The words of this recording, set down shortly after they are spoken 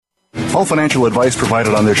All financial advice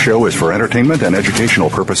provided on this show is for entertainment and educational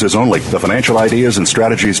purposes only. The financial ideas and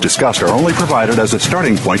strategies discussed are only provided as a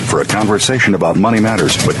starting point for a conversation about money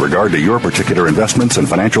matters. With regard to your particular investments and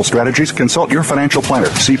financial strategies, consult your financial planner,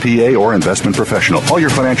 CPA, or investment professional. All your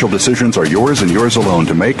financial decisions are yours and yours alone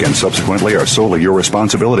to make, and subsequently are solely your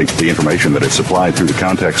responsibility. The information that is supplied through the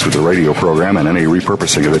context of the radio program and any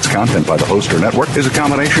repurposing of its content by the host or network is a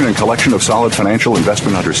combination and collection of solid financial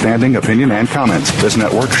investment understanding, opinion, and comments. This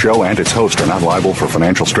network, show, and its host are not liable for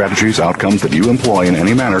financial strategies, outcomes that you employ in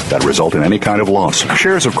any manner that result in any kind of loss.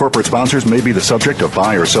 Shares of corporate sponsors may be the subject of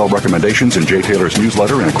buy or sell recommendations in Jay Taylor's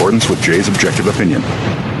newsletter in accordance with Jay's objective opinion.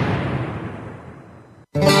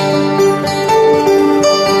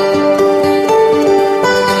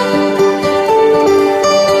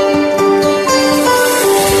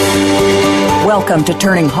 Welcome to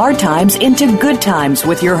Turning Hard Times into Good Times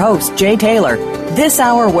with your host, Jay Taylor. This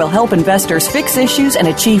hour will help investors fix issues and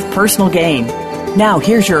achieve personal gain. Now,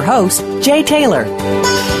 here's your host, Jay Taylor.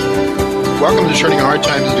 Welcome to Turning Hard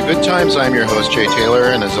Times into Good Times. I'm your host, Jay Taylor,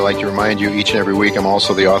 and as I like to remind you each and every week, I'm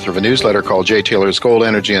also the author of a newsletter called Jay Taylor's Gold,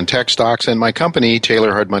 Energy, and Tech Stocks, and my company,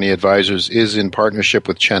 Taylor Hard Money Advisors, is in partnership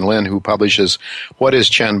with Chen Lin, who publishes What is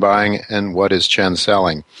Chen Buying and What is Chen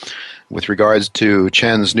Selling. With regards to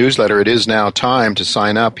Chen's newsletter, it is now time to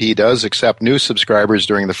sign up. He does accept new subscribers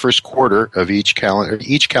during the first quarter of each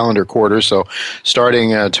calendar quarter. So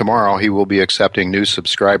starting tomorrow, he will be accepting new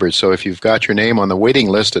subscribers. So if you've got your name on the waiting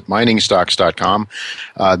list at miningstocks.com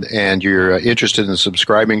and you're interested in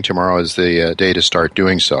subscribing, tomorrow is the day to start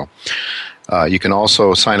doing so. You can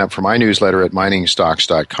also sign up for my newsletter at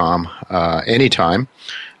miningstocks.com anytime.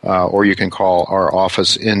 Or you can call our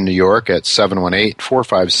office in New York at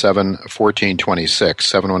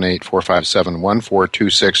 718-457-1426,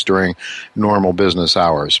 718-457-1426 during normal business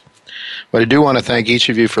hours. But I do want to thank each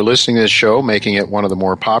of you for listening to this show, making it one of the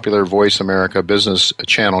more popular Voice America Business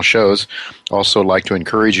Channel shows. Also like to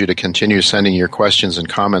encourage you to continue sending your questions and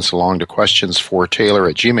comments along to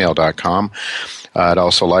questionsfortaylor@gmail.com. I'd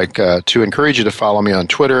also like to encourage you to follow me on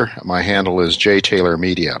Twitter. My handle is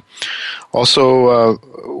JTaylorMedia. Also,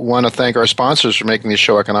 want to thank our sponsors for making this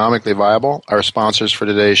show economically viable. Our sponsors for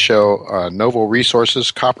today's show, Novo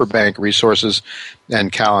Resources, Copper Bank Resources,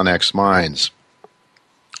 and Calinex Mines.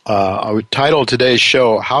 I would title today's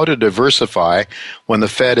show, How to Diversify When the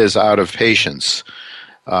Fed is Out of Patience.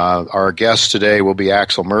 Our guest today will be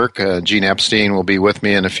Axel Merck. Gene Epstein will be with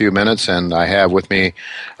me in a few minutes, and I have with me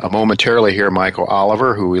momentarily here Michael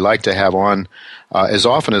Oliver, who we like to have on as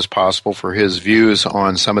often as possible for his views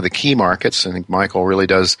on some of the key markets. I think Michael really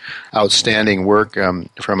does outstanding work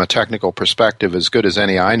from a technical perspective, as good as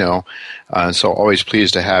any I know. So always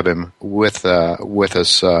pleased to have him with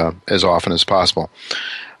us as often as possible.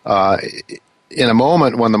 In a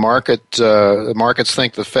moment when the markets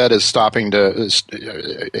think the Fed is stopping to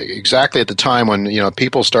exactly at the time when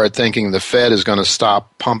people start thinking the Fed is going to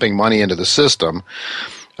stop pumping money into the system,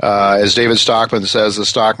 as David Stockman says, the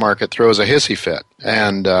stock market throws a hissy fit,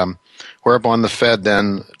 and whereupon the Fed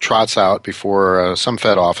then trots out before some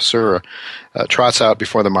Fed officer trots out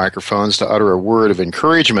before the microphones to utter a word of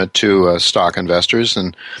encouragement to stock investors,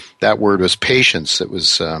 and that word was patience. It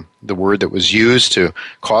was the word that was used to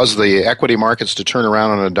cause the equity markets to turn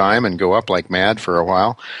around on a dime and go up like mad for a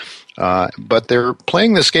while. But they're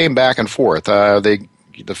playing this game back and forth. The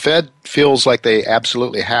Fed feels like they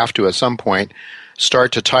absolutely have to, at some point,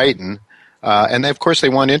 start to tighten. And of course, they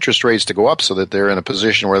want interest rates to go up so that they're in a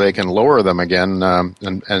position where they can lower them again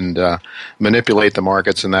and manipulate the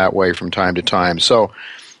markets in that way from time to time.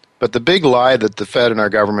 But the big lie that the Fed and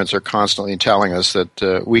our governments are constantly telling us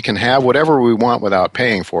that we can have whatever we want without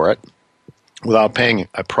paying for it, without paying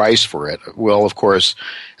a price for it, will, of course,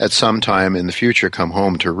 at some time in the future come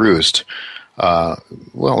home to roost.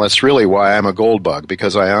 Well, that's really why I'm a gold bug,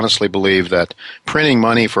 because I honestly believe that printing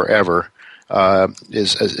money forever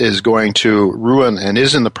is going to ruin and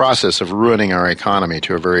is in the process of ruining our economy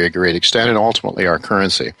to a very great extent, and ultimately our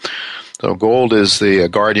currency. So gold is the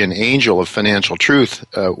guardian angel of financial truth,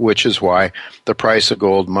 which is why the price of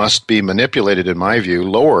gold must be manipulated, in my view,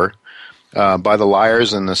 lower by the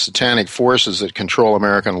liars and the satanic forces that control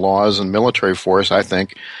American laws and military force, I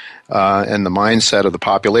think. And the mindset of the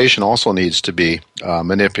population also needs to be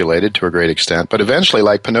manipulated to a great extent. But eventually,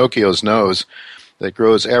 like Pinocchio's nose that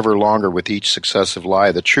grows ever longer with each successive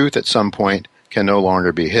lie, the truth at some point can no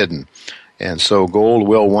longer be hidden. And so gold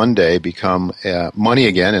will one day become money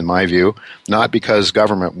again, in my view, not because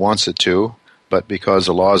government wants it to, but because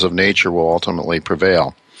the laws of nature will ultimately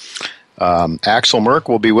prevail. Axel Merck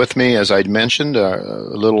will be with me, as I mentioned, at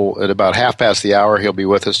about 1:30. He'll be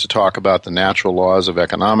with us to talk about the natural laws of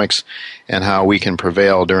economics and how we can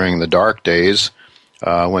prevail during the dark days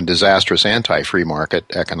when disastrous anti-free market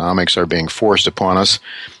economics are being forced upon us,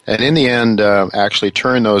 and in the end, actually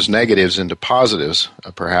turn those negatives into positives,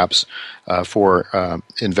 perhaps, for our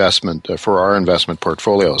investment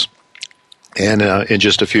portfolios. And in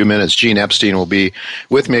just a few minutes, Gene Epstein will be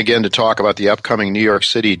with me again to talk about the upcoming New York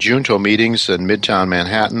City Junto meetings in Midtown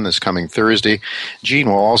Manhattan this coming Thursday. Gene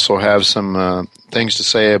will also have some things to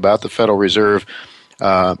say about the Federal Reserve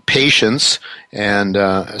patience and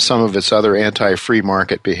some of its other anti-free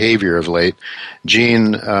market behavior of late.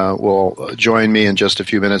 Gene will join me in just a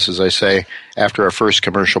few minutes, as I say, after our first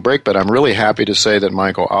commercial break. But I'm really happy to say that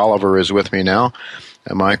Michael Oliver is with me now.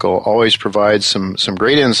 And Michael always provides some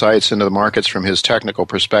great insights into the markets from his technical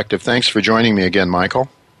perspective. Thanks for joining me again, Michael.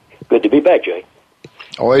 Good to be back, Jay.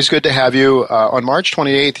 Always good to have you. On March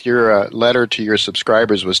 28th, your letter to your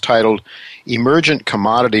subscribers was titled Emergent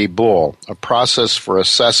Commodity Bull, a Process for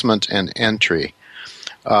Assessment and Entry.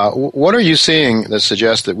 What are you seeing that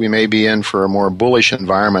suggests that we may be in for a more bullish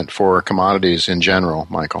environment for commodities in general,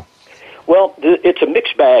 Michael? Well, it's a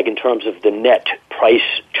mixed bag in terms of the net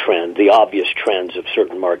price trend, the obvious trends of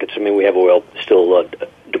certain markets. I mean, we have oil still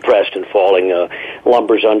depressed and falling.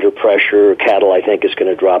 Lumber's under pressure. Cattle, I think, is going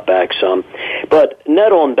to drop back some. But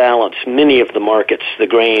net on balance, many of the markets, the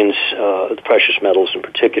grains, the precious metals in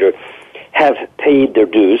particular, have paid their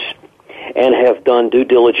dues and have done due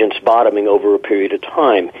diligence bottoming over a period of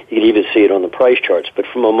time. You can even see it on the price charts. But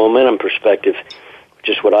from a momentum perspective,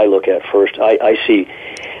 just what I look at first, I see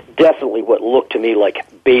definitely what look to me like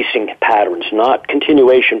basing patterns, not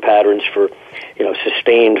continuation patterns for,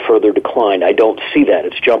 sustained further decline. I don't see that.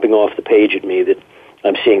 It's jumping off the page at me that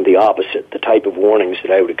I'm seeing the opposite, the type of warnings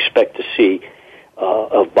that I would expect to see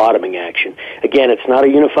of bottoming action. Again, it's not a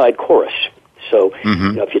unified chorus. So,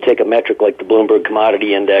 if you take a metric like the Bloomberg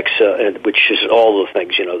Commodity Index, which is all the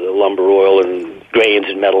things, the lumber, oil, and grains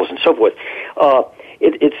and metals and so forth,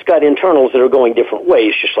 it's got internals that are going different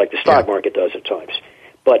ways, just like the stock market does at times.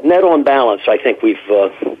 But net on balance, I think we've,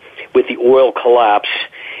 with the oil collapse,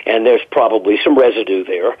 and there's probably some residue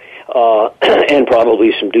there, and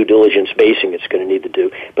probably some due diligence basing it's going to need to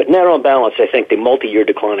do. But net on balance, I think the multi-year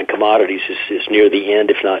decline in commodities is near the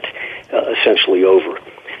end, if not essentially over.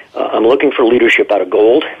 I'm looking for leadership out of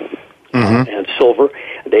gold and silver.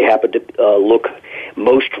 They happen to look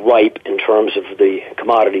most ripe in terms of the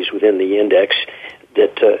commodities within the index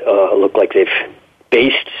that look like they've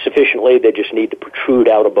based sufficiently. They just need to protrude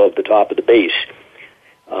out above the top of the base.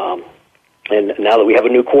 And now that we have a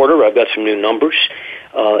new quarter, I've got some new numbers.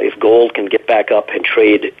 If gold can get back up and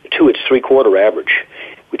trade to its three-quarter average,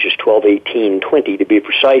 which is 12.1820 to be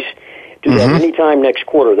precise, do that anytime next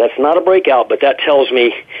quarter. That's not a breakout, but that tells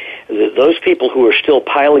me that those people who are still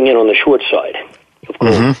piling in on the short side of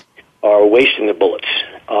gold are wasting their bullets.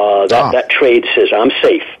 That trade says I'm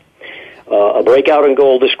safe. A breakout in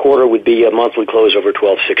gold this quarter would be a monthly close over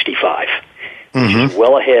 1265, which is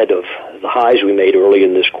well ahead of the highs we made early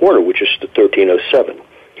in this quarter, which is the 1307.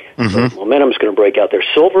 So momentum's going to break out there.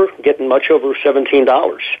 Silver getting much over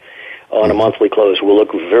 $17 on a monthly close will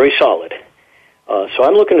look very solid. So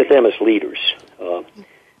I'm looking at them as leaders, and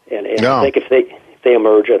I think if they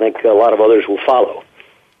emerge, I think a lot of others will follow.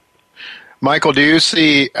 Michael, do you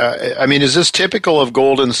see? Is this typical of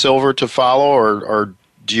gold and silver to follow, or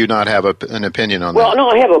do you not have an opinion on that? Well, no,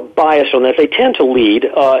 I have a bias on that. They tend to lead.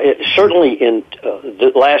 Certainly in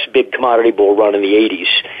the last big commodity bull run in the 80s,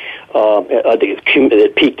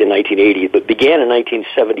 it peaked in 1980, but began in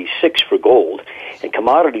 1976 for gold, and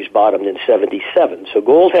commodities bottomed in 77. So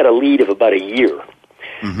gold had a lead of about a year.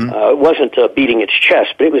 It wasn't beating its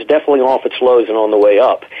chest, but it was definitely off its lows and on the way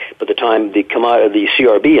up by the time the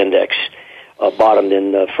CRB index bottomed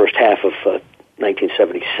in the first half of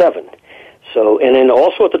 1977. So, and then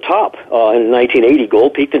also at the top, in 1980,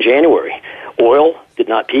 gold peaked in January. Oil did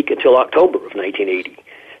not peak until October of 1980.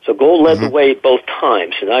 So gold led the way both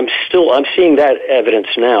times, and I'm seeing that evidence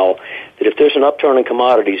now that if there's an upturn in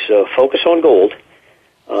commodities, focus on gold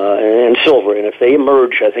and silver, and if they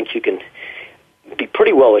emerge, I think you can be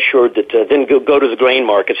pretty well assured that then go to the grain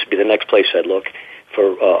markets would be the next place I'd look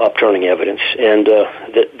for upturning evidence, and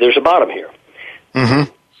that there's a bottom here.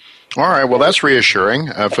 All right, well, that's reassuring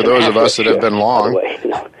for those of us that have been long.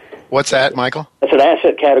 What's that, Michael? That's an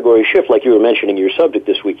asset category shift, like you were mentioning. Your subject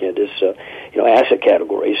this weekend is, asset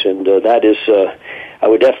categories, and that is, I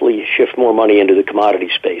would definitely shift more money into the commodity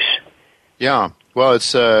space. Yeah, well, it's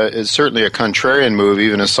certainly a contrarian move,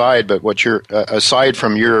 even aside. But aside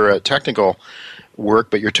from your technical work,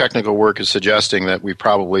 but your technical work is suggesting that we've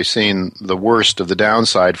probably seen the worst of the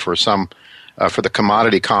downside for for the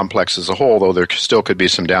commodity complex as a whole, though there still could be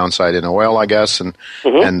some downside in oil, I guess, and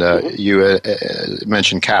you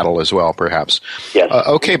mentioned cattle as well, perhaps. Yes.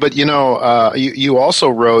 Okay, but you also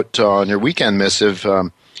wrote on your weekend missive,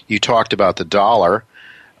 you talked about the dollar,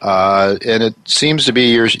 and it seems to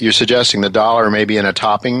be you're suggesting the dollar may be in a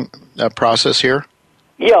topping process here?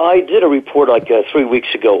 Yeah, I did a report 3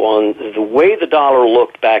 weeks ago on the way the dollar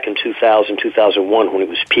looked back in 2000, 2001 when it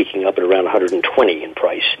was peaking up at around 120 in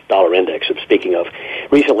price, dollar index I'm speaking of.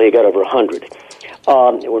 Recently it got over 100.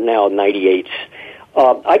 We're now at 98s.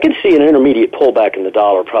 I can see an intermediate pullback in the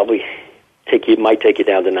dollar probably might take you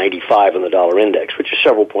down to 95 on the dollar index, which is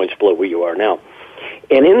several points below where you are now.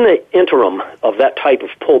 And in the interim of that type of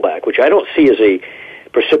pullback, which I don't see as a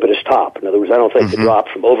precipitous top. In other words, I don't think the drop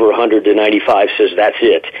from over 100 to 95 says that's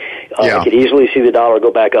it. I could easily see the dollar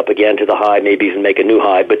go back up again to the high, maybe even make a new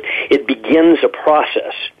high, but it begins a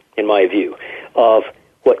process, in my view, of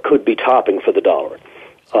what could be topping for the dollar.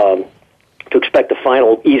 To expect a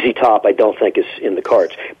final easy top, I don't think is in the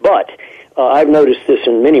cards. But I've noticed this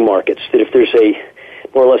in many markets, that if there's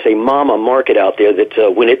more or less a mama market out there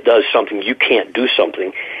that when it does something, you can't do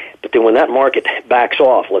something, but then when that market backs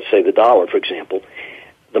off, let's say the dollar, for example,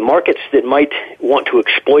 the markets that might want to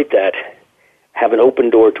exploit that have an open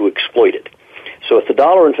door to exploit it. So if the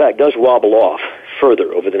dollar, in fact, does wobble off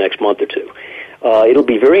further over the next month or two, it'll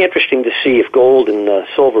be very interesting to see if gold and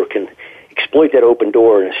silver can exploit that open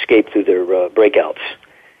door and escape through their breakouts.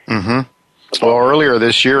 Well, earlier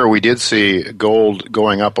this year, we did see gold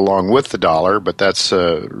going up along with the dollar, but that's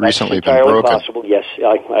recently been broken. Possible. Yes,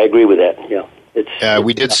 I agree with that. Yeah.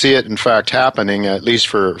 We did see it, in fact, happening, at least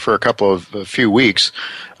for a few weeks.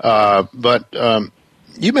 But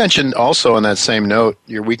you mentioned also in that same note,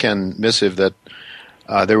 your weekend missive, that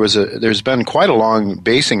there's been quite a long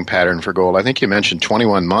basing pattern for gold. I think you mentioned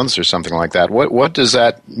 21 months or something like that. What does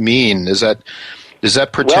that mean? Does that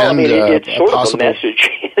pretend it's sort of a message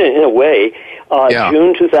in a way.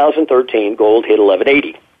 June 2013, gold hit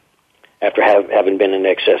 1180. After having been in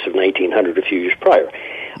excess of 1900 a few years prior.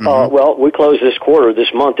 We closed this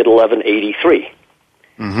month at 1183.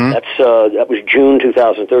 That was June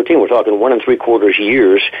 2013. We're talking 1 3/4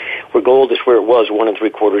 years, where gold is where it was 1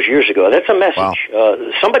 3/4 years ago. That's a message.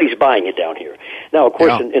 Wow. Somebody's buying it down here. Now, of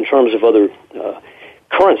course, in terms of other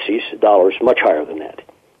currencies, the dollar is much higher than that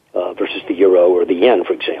versus the euro or the yen,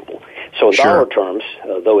 for example. So in dollar terms,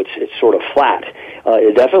 though it's sort of flat,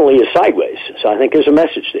 it definitely is sideways. So I think there's a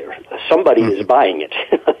message there. Somebody is buying it.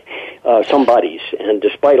 Somebody's. And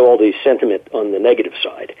despite all the sentiment on the negative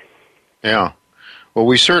side. Yeah. Well,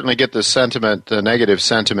 we certainly get the negative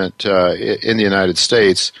sentiment in the United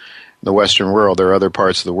States, the Western world. There are other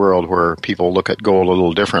parts of the world where people look at gold a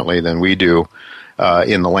little differently than we do.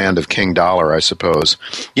 In the land of King Dollar, I suppose.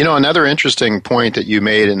 Another interesting point that you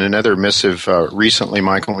made in another missive recently,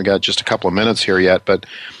 Michael, we got just a couple of minutes here yet, but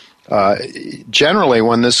generally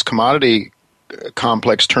when this commodity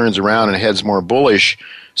complex turns around and heads more bullish,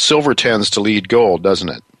 silver tends to lead gold, doesn't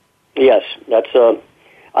it? Yes, that's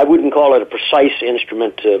I wouldn't call it a precise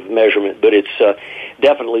instrument of measurement, but it's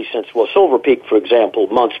definitely silver peaked, for example,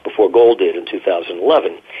 months before gold did in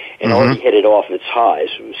 2011, and already headed off its highs,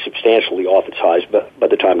 substantially off its highs by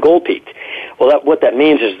the time gold peaked. Well, what that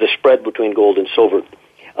means is the spread between gold and silver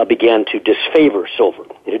began to disfavor silver.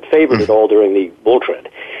 It had favored it all during the bull trend.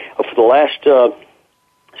 For the last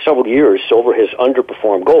several years, silver has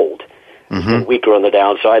underperformed gold. It's been weaker on the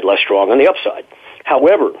downside, less strong on the upside.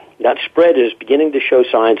 However, that spread is beginning to show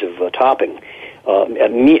signs of topping.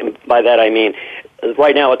 By that I mean,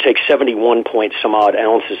 right now it takes 71 point some odd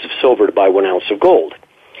ounces of silver to buy 1 ounce of gold.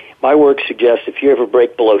 My work suggests if you ever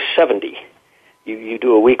break below 70, you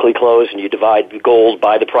do a weekly close and you divide the gold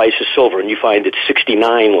by the price of silver, and you find it's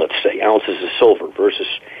 69, let's say, ounces of silver versus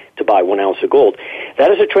to buy 1 ounce of gold.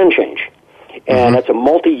 That is a trend change, and that's a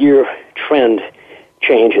multi-year trend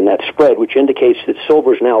change in that spread, which indicates that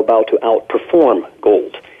silver is now about to outperform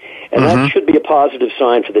gold. And that should be a positive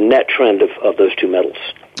sign for the net trend of those two metals.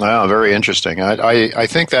 Wow, very interesting. I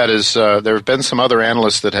think that is, there have been some other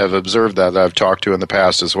analysts that have observed that I've talked to in the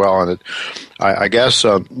past as well. And I guess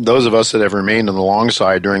those of us that have remained on the long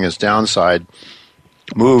side during this downside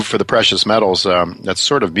move for the precious metals, that's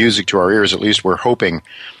sort of music to our ears. At least we're hoping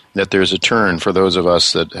that there's a turn for those of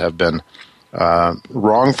us that have been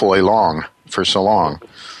wrongfully long for so long.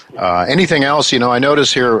 Anything else? I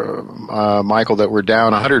notice here, Michael, that we're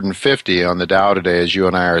down 150 on the Dow today as you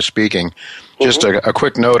and I are speaking. Just a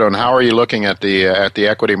quick note on how are you looking at the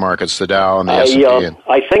equity markets, the Dow and the S&P?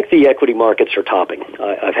 I think the equity markets are topping.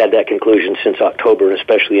 I've had that conclusion since October, and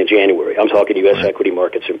especially in January. I'm talking U.S. equity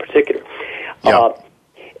markets in particular. Yeah.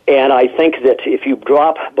 And I think that if you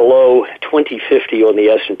drop below 2050 on the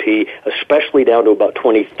S&P, especially down to about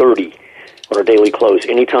 2030 on our daily close,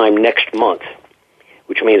 anytime next month,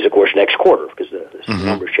 which means, of course, next quarter, because the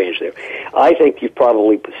numbers change there, I think you've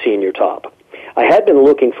probably seen your top. I had been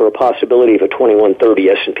looking for a possibility of a 2130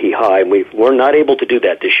 S&P high, and we were not able to do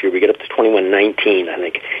that this year. We got up to 2119, I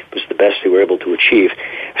think, was the best we were able to achieve,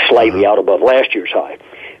 slightly out above last year's high.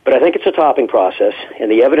 But I think it's a topping process, and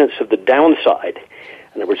the evidence of the downside,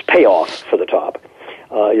 in other words, payoff for the top,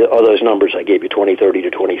 are those numbers I gave you, 2030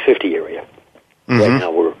 to 2050 area. Right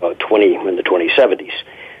now we're 20 in the 2070s.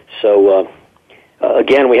 So,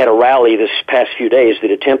 again, we had a rally this past few days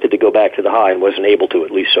that attempted to go back to the high and wasn't able to,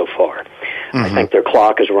 at least so far. I think their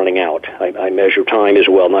clock is running out. I measure time as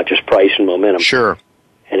well, not just price and momentum. Sure.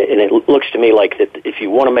 And it looks to me like that if you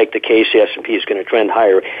want to make the case the S&P is going to trend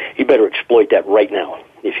higher, you better exploit that right now.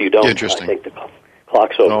 If you don't, I think the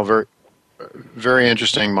clock's over. Oh, very, very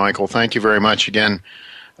interesting, Michael. Thank you very much again.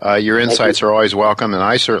 Your insights are always welcome, and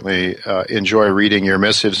I certainly enjoy reading your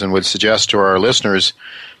missives and would suggest to our listeners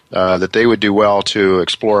that they would do well to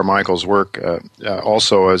explore Michael's work.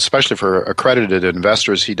 Also, especially for accredited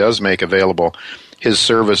investors, he does make available his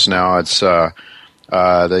service now. It's the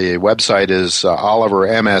website is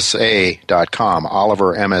olivermsa.com,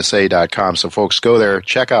 olivermsa.com. So folks, go there,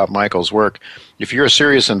 check out Michael's work. If you're a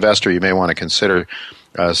serious investor, you may want to consider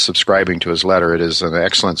subscribing to his letter. It is an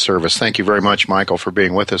excellent service. Thank you very much, Michael, for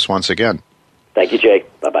being with us once again. Thank you, Jay.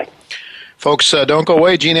 Bye-bye. Folks, don't go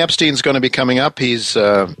away. Gene Epstein's going to be coming up. He's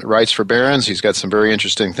writes for Barron's. He's got some very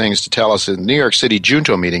interesting things to tell us in the New York City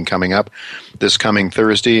Junto meeting coming up this coming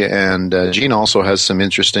Thursday. And Gene also has some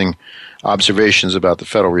interesting observations about the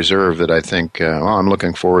Federal Reserve that I think, I'm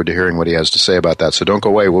looking forward to hearing what he has to say about that. So don't go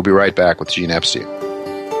away. We'll be right back with Gene Epstein.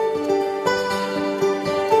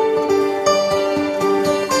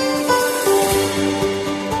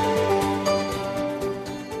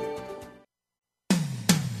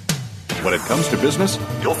 When it comes to business,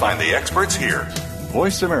 you'll find the experts here.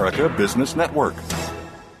 Voice America Business Network.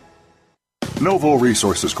 Novo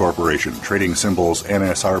Resources Corporation, trading symbols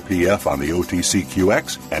NSRPF on the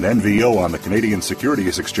OTCQX and NVO on the Canadian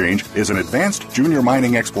Securities Exchange, is an advanced junior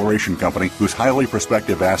mining exploration company whose highly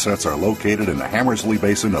prospective assets are located in the Hamersley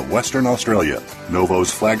Basin of Western Australia.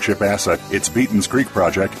 Novo's flagship asset, its Beatons Creek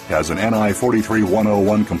project, has an NI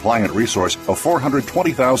 43101 compliant resource of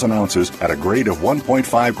 420,000 ounces at a grade of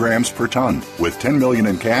 1.5 grams per ton. With $10 million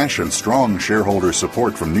in cash and strong shareholder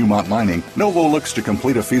support from Newmont Mining, Novo looks to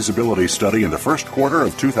complete a feasibility study in the first quarter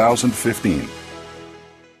of 2015.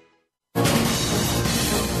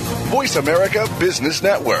 Voice America Business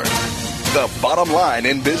Network, the bottom line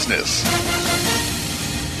in business.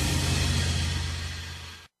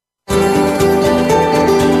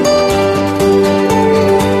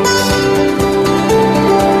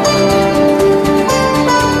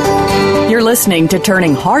 You're listening to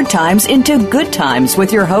Turning Hard Times into Good Times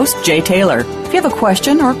with your host, Jay Taylor. If you have a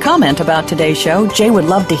question or comment about today's show, Jay would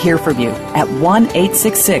love to hear from you at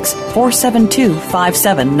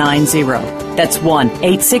 1-866-472-5790. That's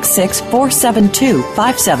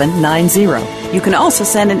 1-866-472-5790. You can also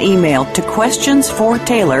send an email to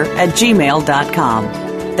questionsfortaylor@gmail.com.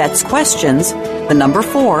 That's questions, the number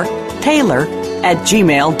 4,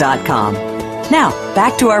 Taylor@gmail.com. Now,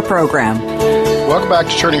 back to our program. Welcome back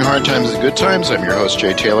to Turning Hard Times into Good Times. I'm your host,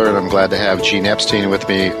 Jay Taylor, and I'm glad to have Gene Epstein with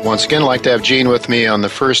me. Once again, I'd like to have Gene with me on the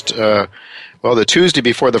first, the Tuesday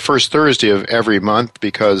before the first Thursday of every month,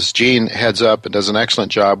 because Gene heads up and does an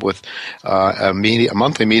excellent job with a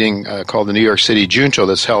monthly meeting called the New York City Junto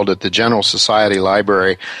that's held at the General Society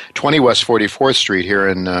Library, 20 West 44th Street here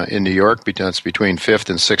in New York. That's between 5th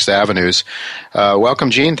and 6th Avenues.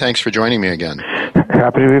 Welcome, Gene. Thanks for joining me again.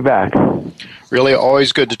 Happy to be back. Really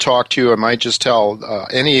always good to talk to you. I might just tell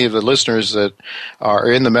any of the listeners that are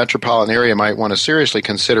in the metropolitan area might want to seriously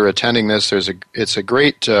consider attending this. It's a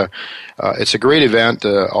great event.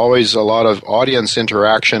 Always a lot of audience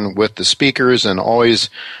interaction with the speakers, and always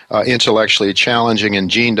intellectually challenging. And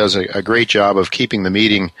Gene does a great job of keeping the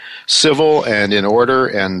meeting civil and in order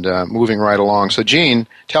and moving right along. So, Gene,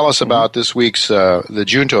 tell us about this week's the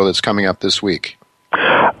Junto that's coming up this week.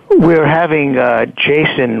 We're having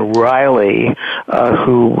Jason Riley,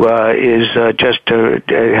 who has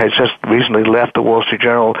just recently left the Wall Street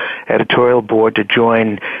Journal editorial board to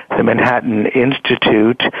join the Manhattan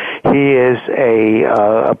Institute. He is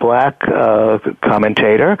a black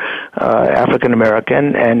commentator, African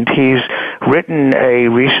American, and he's written a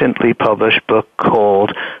recently published book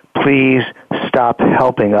called Please Stop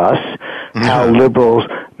Helping Us, How Liberals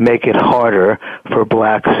Make It Harder for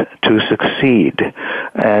Blacks to Succeed.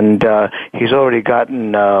 And he's already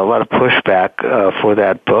gotten a lot of pushback for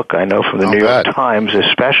that book, I know, from the New York Times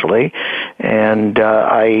especially. And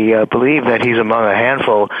I believe that he's among a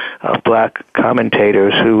handful of black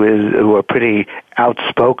commentators who are pretty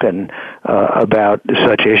outspoken about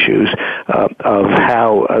such issues of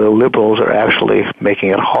how the liberals are actually making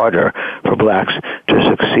it harder for blacks to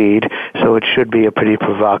succeed. So it should be a pretty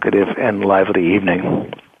provocative and lively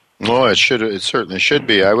evening. Oh, it certainly should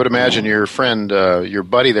be. I would imagine your friend, your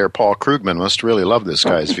buddy there, Paul Krugman, must really love this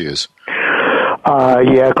guy's views.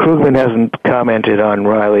 Yeah, Krugman hasn't commented on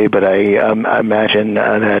Riley, but I imagine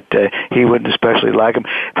that he wouldn't especially like him.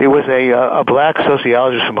 There was a black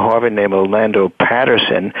sociologist from Harvard named Orlando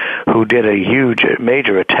Patterson who did a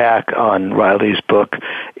major attack on Riley's book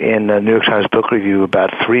in the New York Times Book Review about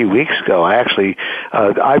 3 weeks ago. I actually,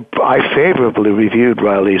 I favorably reviewed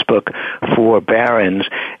Riley's book for Barron's,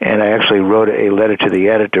 and I actually wrote a letter to the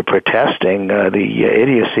editor protesting the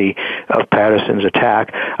idiocy of Patterson's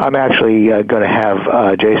attack. I'm actually going to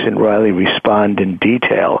have Jason Riley respond in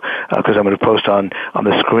detail because I'm going to post on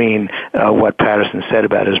the screen what Patterson said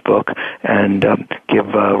about his book and give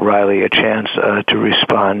Riley a chance to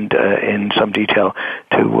respond in some detail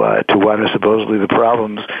to what are supposedly the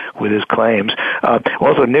problems with his claims.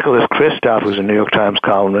 Also, Nicholas Kristof, who's a New York Times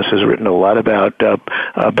columnist, has written a lot about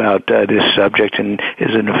this subject and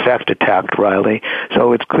is in effect attacked Riley.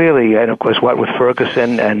 So it's clearly, and of course, what with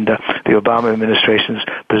Ferguson and the Obama administration's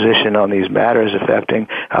position on these matters affecting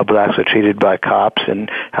how blacks are treated by cops and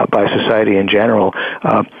how by society in general,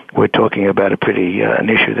 we're talking about an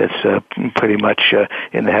issue that's pretty much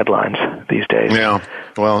in the headlines these days. Yeah,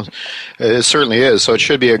 well, it certainly is. So it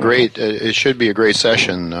should be a great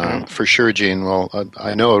session for sure, Gene. Well,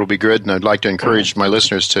 I know it'll be good, and I'd like to encourage my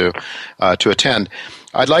listeners to attend.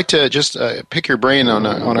 I'd like to just pick your brain on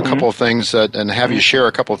a couple of things and have you share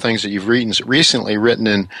a couple of things that you've recently written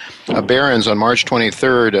in Barron's on March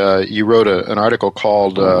 23rd. You wrote an article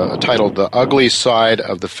titled "The Ugly Side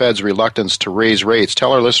of the Fed's Reluctance to Raise Rates."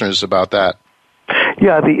 Tell our listeners about that.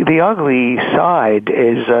 Yeah, the ugly side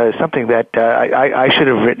is something that I should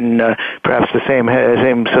have written perhaps the same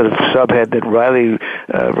sort of subhead that Riley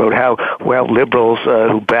wrote, how liberals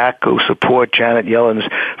who support Janet Yellen's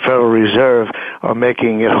Federal Reserve are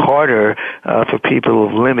making it harder for people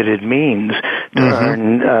of limited means to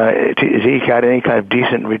earn, to eke out any kind of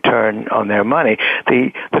decent return on their money.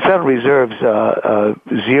 The Federal Reserve's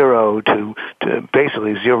 0 to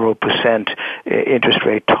basically 0% interest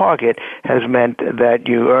rate target has meant that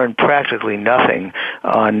you earn practically nothing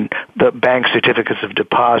on the bank certificates of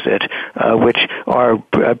deposit, which are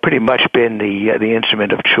pretty much been the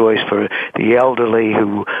instrument of choice for the elderly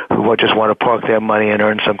who just want to park their money and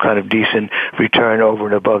earn some kind of decent return over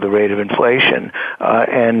and above the rate of inflation.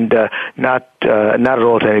 And not at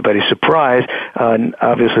all to anybody's surprise,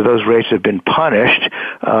 obviously those rates have been punished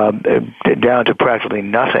down to practically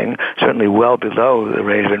nothing, certainly well below the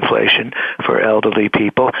rate of inflation for elderly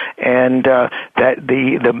people, and that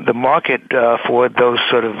the market for those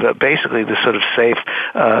sort of basically the sort of safe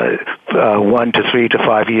 1 to 3 to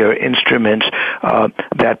 5 year instruments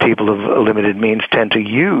that people of limited means tend to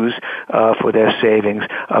use for their savings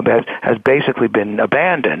has basically been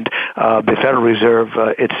abandoned. The Federal Reserve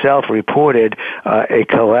itself reported a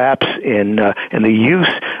collapse in the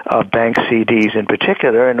use of bank CDs in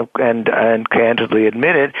particular, and candidly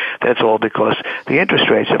admitted that's all because the interest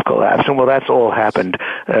rates have collapsed. And well, that's all happened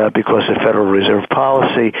because of Federal Reserve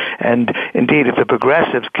policy. And indeed, if the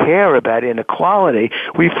progressives care about inequality,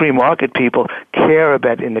 we free market people care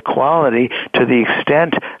about inequality to the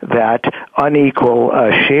extent that unequal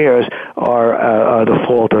shares are the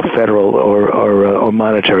fault of federal or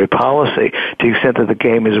monetary policy, to the extent that the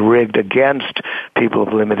game is rigged against people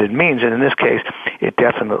of limited means. And in this case, it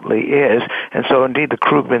definitely is. And so indeed, the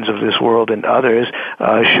Krugmans of this world and others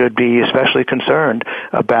should be especially concerned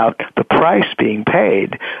about the price being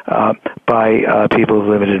paid by people of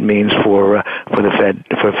limited means for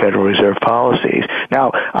Federal Reserve policies.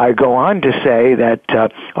 Now, I go on to say that,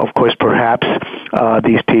 of course, perhaps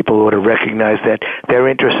these people ought to recognize that their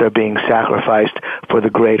interests are being sacrificed for the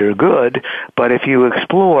greater good. But if you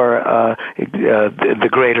explore the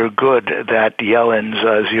greater good that Yellen's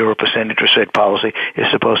 0% interest rate policy is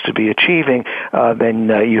supposed to be achieving, then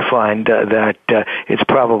you find that it's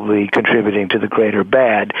probably contributing to the greater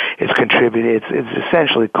bad. It's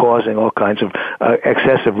essentially causing all kinds of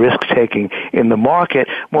excessive risk-taking in the market,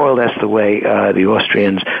 more or less the way the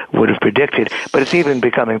Austrians would have predicted. But it's even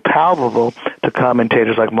becoming palpable to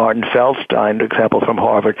commentators like Martin Feldstein, for example, from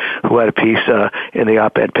Harvard, who had a piece in the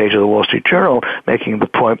op-ed page of the Wall Street Journal making the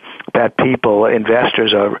point that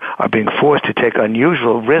investors are being forced to take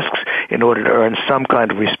unusual risks in order to earn some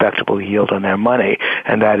kind of respectable yield on their money.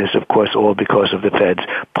 And that is, of course, all because of the Fed's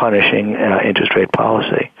punishing interest rate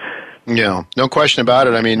policy. Yeah, no question about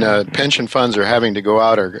it. I mean, pension funds are having to go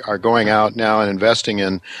out or are going out now and investing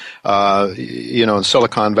in, in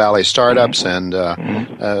Silicon Valley startups and,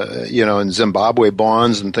 in Zimbabwe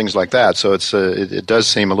bonds and things like that. So it does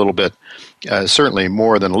seem a little bit, certainly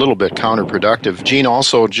more than a little bit counterproductive. Gene,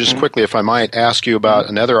 also, just quickly, if I might ask you about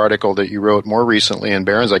another article that you wrote more recently in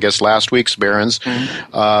Barron's, I guess last week's Barron's,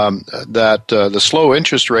 that the slow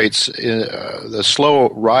interest rates, the slow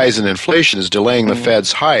rise in inflation is delaying the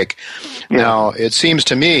Fed's hike. Yeah. Now, it seems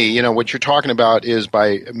to me, what you're talking about is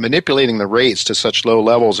by manipulating the rates to such low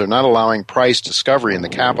levels, they're not allowing price discovery in the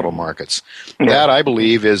capital markets. Yeah. That, I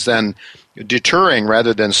believe, is then deterring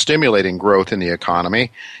rather than stimulating growth in the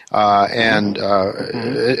economy. And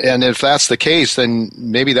if that's the case, then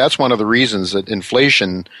maybe that's one of the reasons that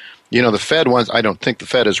inflation, the Fed I don't think the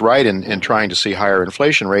Fed is right in trying to see higher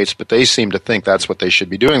inflation rates, but they seem to think that's what they should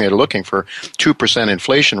be doing. They're looking for 2%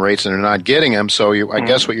 inflation rates and they're not getting them. So I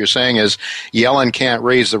guess what you're saying is Yellen can't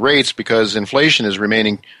raise the rates because inflation is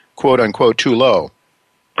remaining, quote unquote, too low.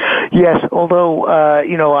 Yes, although I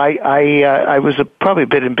was probably a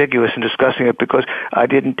bit ambiguous in discussing it because I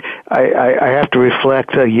have to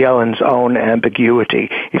reflect Yellen's own ambiguity.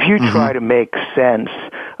 If you try to make sense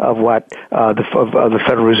of what the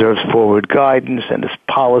Federal Reserve's forward guidance and its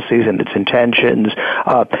policies and its intentions,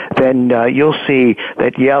 then you'll see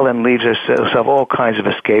that Yellen leaves herself all kinds of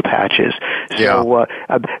escape hatches. So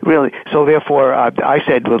so therefore, I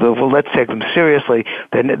said, well, let's take them seriously.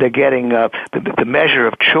 They're getting the measure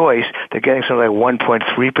of choice. They're getting something like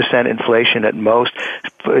 1.3% inflation at most.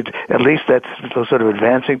 At least that's sort of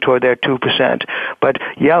advancing toward their 2%. But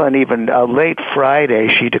Yellen, even late Friday,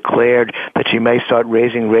 she declared that she may start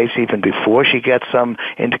raising rates even before she gets some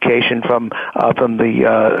indication from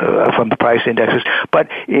the price indexes. But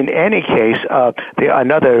in any case,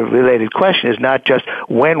 another related question is not just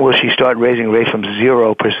when will she start raising rates from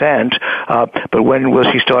 0%, but when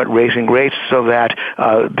will she start raising rates so that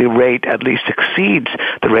the rate at least exceeds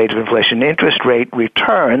the rate of inflation. Interest rate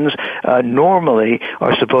returns normally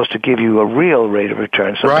are supposed to give you a real rate of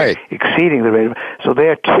return, so exceeding the rate. So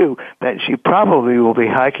there too, that she probably will be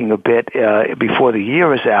hiking a bit before the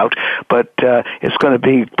year is out, but it's going to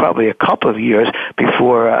be probably a couple of years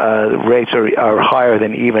before rates are higher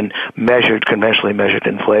than even conventionally measured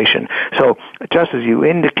inflation. So just as you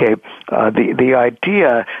indicate, the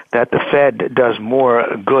idea that the Fed does more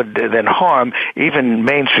good than harm, even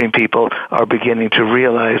mainstream people are beginning to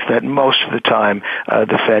realize that most of the time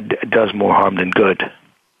the Fed does more harm than good.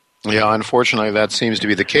 Yeah, unfortunately, that seems to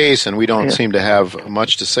be the case, and we don't seem to have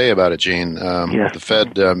much to say about it, Gene. The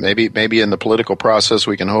Fed, maybe in the political process,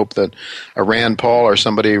 we can hope that a Rand Paul or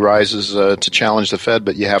somebody rises to challenge the Fed,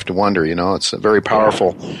 but you have to wonder. It's a very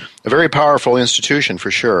powerful institution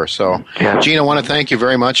for sure. So, Gene, I want to thank you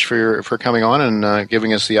very much for coming on and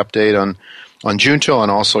giving us the update on Junto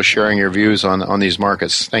and also sharing your views on these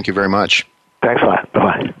markets. Thank you very much. Thanks a lot.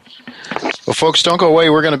 Bye-bye. Well, folks, don't go away.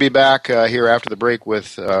 We're going to be back here after the break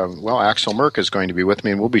with, Axel Merck is going to be with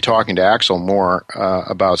me, and we'll be talking to Axel more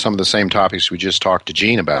about some of the same topics we just talked to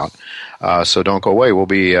Gene about. So don't go away. We'll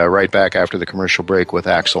be right back after the commercial break with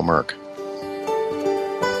Axel Merck.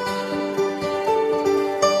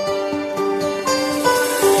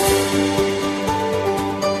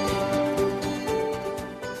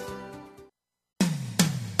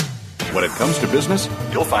 When it comes to business,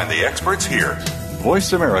 you'll find the experts here.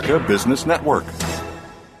 Voice America Business Network.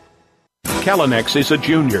 Calinex is a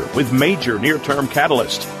junior with major near-term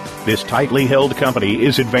catalyst. This tightly held company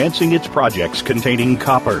is advancing its projects containing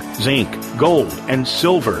copper, zinc, gold, and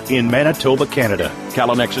silver in Manitoba, Canada.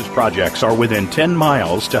 Calinex's projects are within 10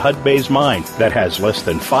 miles to Hudbay's mine that has less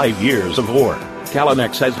than 5 years of ore.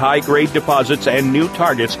 Calinex has high-grade deposits and new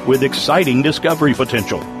targets with exciting discovery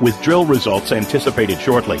potential, with drill results anticipated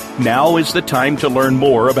shortly. Now is the time to learn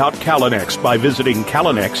more about Calinex by visiting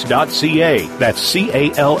calinex.ca. That's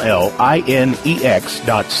CALLINEX.ca.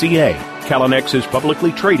 Calonex is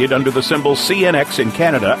publicly traded under the symbol CNX in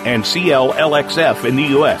Canada and CLLXF in the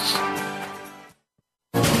U.S.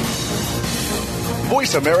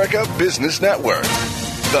 Voice America Business Network,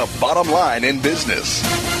 the bottom line in business.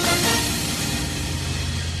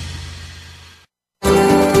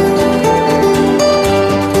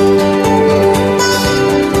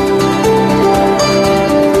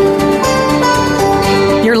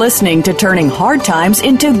 You're listening to Turning Hard Times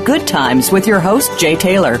into Good Times with your host, Jay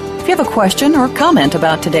Taylor. If you have a question or comment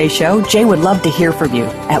about today's show, Jay would love to hear from you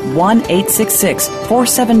at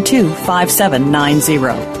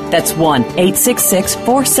 1-866-472-5790. That's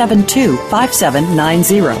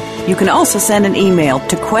 1-866-472-5790. You can also send an email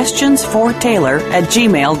to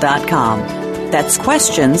questionsfortaylor@gmail.com. That's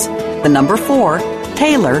questions, the number 4,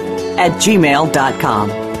 Taylor@gmail.com.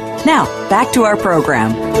 Now, back to our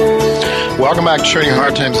program. Welcome back to Turning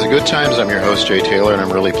Hard Times to Good Times. I'm your host, Jay Taylor, and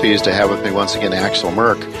I'm really pleased to have with me once again Axel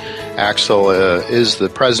Merk. Axel is the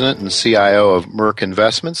president and CIO of Merk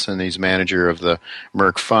Investments, and he's manager of the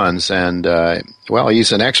Merk Funds. And,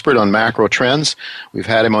 he's an expert on macro trends. We've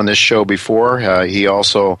had him on this show before. He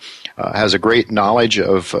also has a great knowledge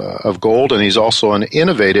of gold, and he's also an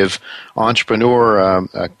innovative entrepreneur,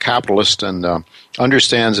 capitalist, and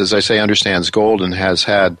understands gold, and has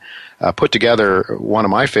had put together one of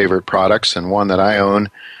my favorite products and one that I own,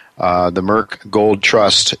 the Merk Gold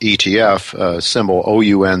Trust ETF, symbol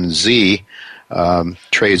OUNZ,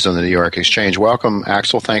 trades on the New York Exchange. Welcome,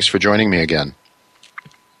 Axel. Thanks for joining me again.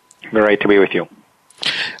 Great to be with you.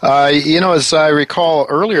 As I recall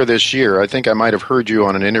earlier this year, I think I might have heard you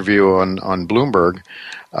on an interview on Bloomberg.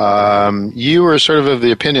 You were sort of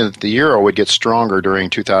the opinion that the euro would get stronger during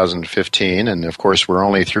 2015, and of course we're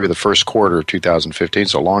only through the first quarter of 2015,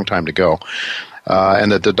 so a long time to go,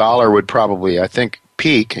 and that the dollar would probably, I think,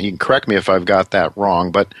 peak. You can correct me if I've got that wrong,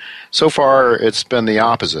 but so far it's been the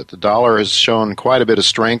opposite. The dollar has shown quite a bit of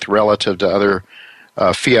strength relative to other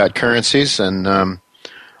fiat currencies, and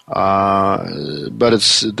but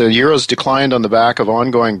the euro's declined on the back of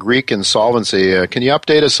ongoing Greek insolvency. Can you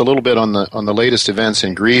update us a little bit on the latest events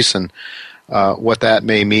in Greece and what that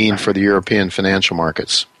may mean for the European financial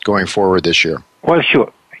markets going forward this year? Well,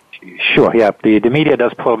 sure. Yeah. The media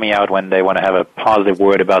does pull me out when they want to have a positive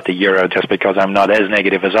word about the euro just because I'm not as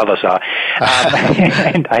negative as others are.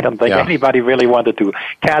 And I don't think anybody really wanted to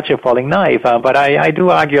catch a falling knife. But I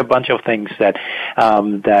do argue a bunch of things that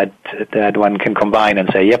one can combine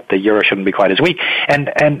and say, yep, the euro shouldn't be quite as weak.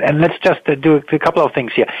 And let's just do a couple of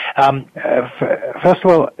things here. First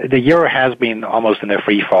of all, the euro has been almost in a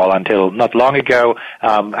free fall until not long ago.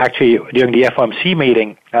 Actually, during the FOMC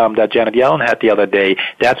meeting that Janet Yellen had the other day,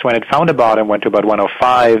 that's when it found a bottom, went to about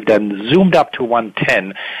 105, then zoomed up to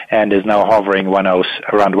 110, and is now hovering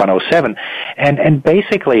around 107. And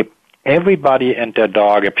basically, everybody and their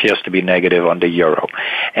dog appears to be negative on the euro.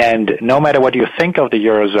 And no matter what you think of the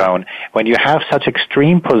eurozone, when you have such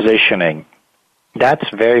extreme positioning, that's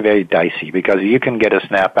very, very dicey because you can get a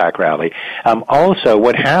snapback rally. Also,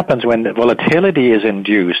 what happens when the volatility is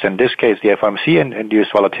induced, in this case the FOMC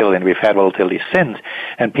induced volatility, and we've had volatility since,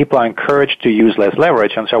 and people are encouraged to use less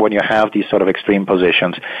leverage, and so when you have these sort of extreme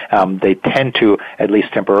positions, they tend to, at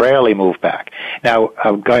least temporarily, move back. Now,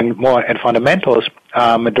 going more at fundamentals,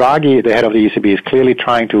 Draghi, the head of the ECB, is clearly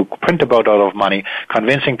trying to print a boatload of money,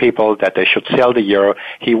 convincing people that they should sell the euro.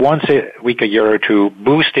 He wants a weaker euro to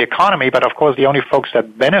boost the economy, but of course the only folks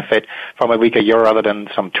that benefit from a weaker euro other than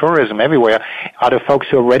some tourism everywhere are the folks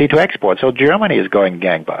who are ready to export. So Germany is going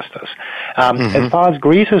gangbusters. As far as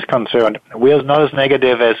Greece is concerned, we're not as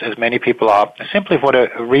negative as many people are, simply for the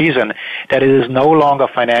reason that it is no longer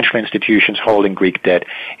financial institutions holding Greek debt.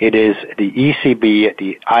 It is the ECB,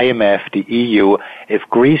 the IMF, the EU. If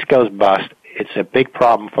Greece goes bust, it's a big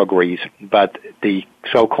problem for Greece, but the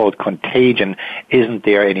so-called contagion isn't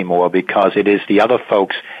there anymore because it is the other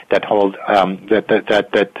folks that hold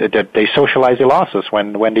that they socialize the losses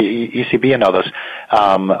when the ECB and others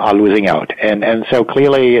are losing out, and so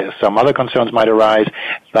clearly some other concerns might arise,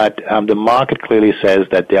 but the market clearly says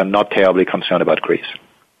that they are not terribly concerned about Greece.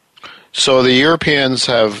 So the Europeans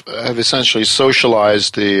have essentially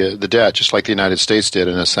socialized the debt, just like the United States did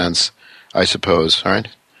in a sense, I suppose, right?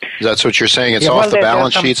 That's what you're saying? It's off the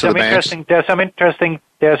balance sheets of the banks? There's some interesting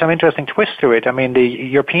twists to it. I mean, the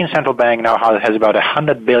European Central Bank now has about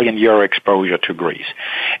 €100 billion exposure to Greece.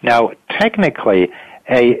 Now, technically,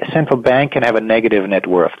 a central bank can have a negative net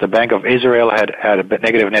worth. The Bank of Israel had a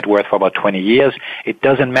negative net worth for about 20 years. It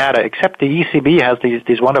doesn't matter, except the ECB has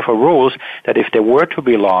these wonderful rules that if there were to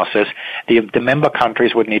be losses, the member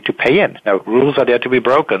countries would need to pay in. Now, rules are there to be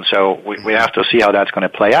broken, so we have to see how that's going to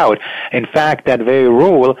play out. In fact, that very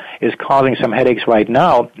rule is causing some headaches right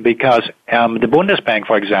now because the Bundesbank,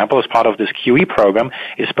 for example, as part of this QE program,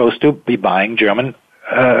 is supposed to be buying German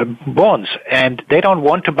bonds, and they don't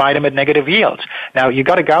want to buy them at negative yields. Now, you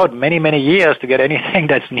got to go out many, many years to get anything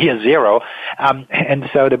that's near zero, and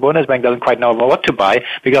so the Bundesbank doesn't quite know what to buy,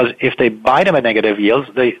 because if they buy them at negative yields,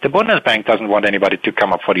 the Bundesbank doesn't want anybody to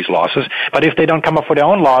come up for these losses, but if they don't come up for their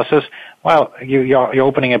own losses, well, you're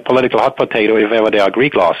opening a political hot potato if ever there are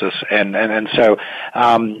Greek losses, and so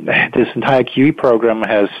this entire QE program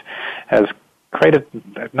has created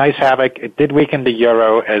nice havoc. It did weaken the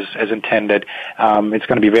euro as intended. It's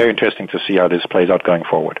going to be very interesting to see how this plays out going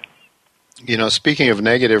forward. You know, speaking of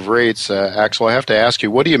negative rates, Axel, I have to ask you,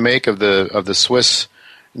 what do you make of the Swiss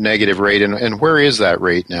negative rate, and where is that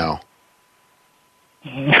rate now?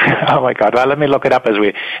 Oh my God! Well, let me look it up as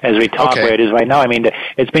we talk. Okay. Where it is right now. I mean,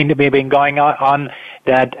 it's been going on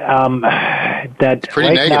that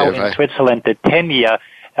right negative, now in Switzerland, the 10-year.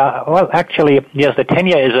 Well, actually, yes, the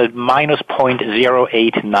 10-year is a minus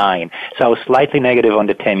 0.089, so slightly negative on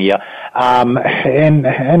the 10-year.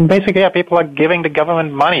 And basically, people are giving the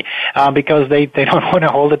government money because they don't want to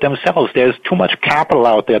hold it themselves. There's too much capital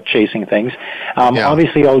out there chasing things.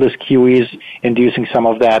 Obviously, all this QE is inducing some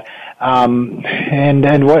of that. And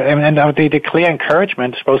the clear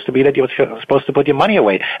encouragement is supposed to be that you're supposed to put your money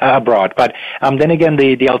away abroad. But then again,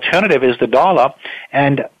 the alternative is the dollar,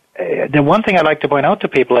 and the one thing I'd like to point out to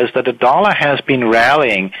people is that the dollar has been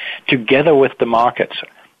rallying together with the markets,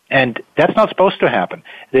 and that's not supposed to happen.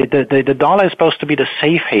 The dollar is supposed to be the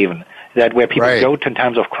safe haven where people go to in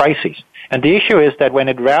times of crises. And the issue is that when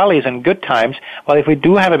it rallies in good times, well, if we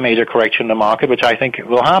do have a major correction in the market, which I think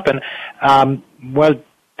will happen, well,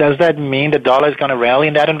 does that mean the dollar is going to rally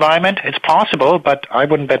in that environment? It's possible, but I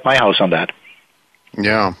wouldn't bet my house on that.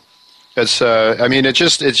 Yeah, it's. I mean, it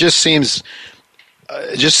just seems.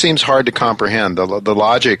 It just seems hard to comprehend the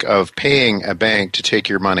logic of paying a bank to take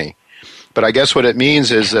your money. But I guess what it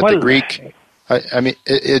means is that the Greek. I mean,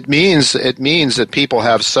 it means that people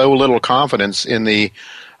have so little confidence in the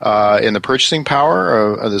purchasing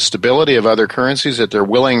power of the stability of other currencies that they're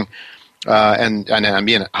willing. And I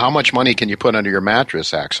mean, how much money can you put under your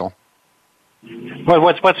mattress, Axel? Well,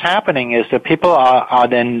 what's happening is that people are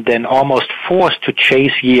then almost forced to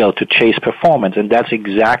chase yield, to chase performance, and that's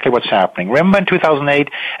exactly what's happening. Remember in 2008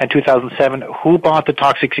 and 2007, who bought the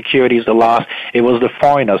toxic securities the last? It was the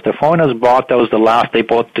foreigners. The foreigners bought those the last. They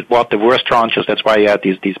bought the worst tranches. That's why you had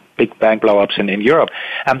these big bank blowups in Europe.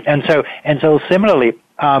 And so similarly,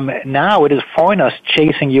 now it is foreigners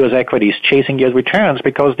chasing U.S. equities, chasing U.S. returns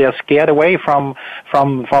because they're scared away from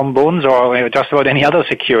bonds or just about any other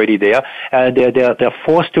security there. They're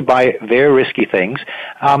forced to buy very risky things,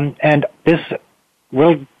 and this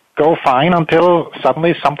will go fine until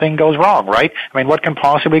suddenly something goes wrong, right? I mean, what can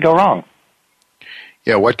possibly go wrong?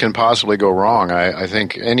 Yeah, what can possibly go wrong? I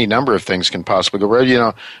think any number of things can possibly go wrong. You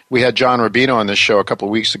know, we had John Rubino on this show a couple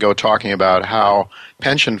of weeks ago talking about how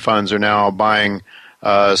pension funds are now buying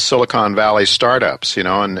Silicon Valley startups, you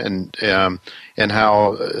know, and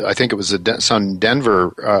how I think it was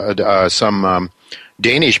some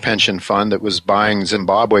Danish pension fund that was buying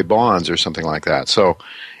Zimbabwe bonds or something like that. So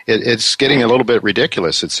it's getting a little bit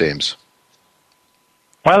ridiculous, it seems.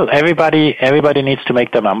 Well, everybody needs to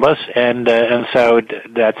make the numbers, and so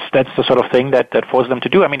that's the sort of thing that forces them to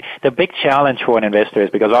do. I mean, the big challenge for an investor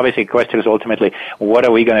is, because obviously the question is ultimately, what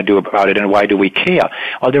are we going to do about it, and why do we care?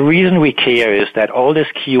 Well, the reason we care is that all this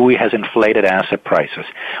QE has inflated asset prices.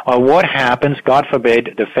 Well, what happens? God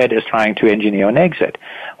forbid the Fed is trying to engineer an exit.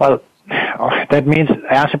 Well, that means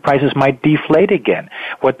asset prices might deflate again.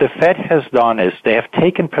 What the Fed has done is they have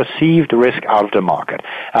taken perceived risk out of the market.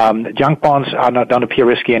 Junk bonds don't appear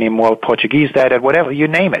risky anymore, Portuguese debt, whatever, you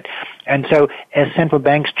name it. And so as central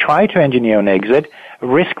banks try to engineer an exit,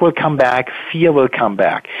 risk will come back, fear will come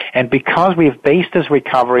back. And because we've based this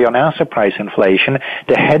recovery on asset price inflation,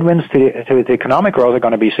 the headwinds to the economic growth are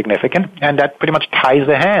going to be significant, and that pretty much ties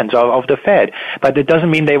the hands of the Fed. But it doesn't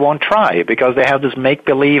mean they won't try, because they have this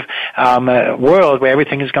make-believe world where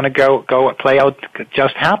everything is going to go play out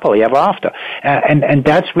just happily ever after. And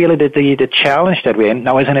that's really the challenge that we're in.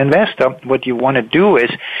 Now, as an investor, what you want to do is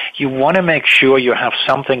you want to make sure you have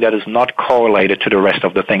something that is not correlated to the rest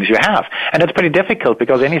of the things you have. And that's pretty difficult,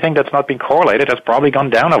 because anything that's not been correlated has probably gone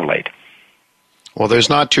down of late. Well, there's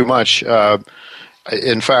not too much.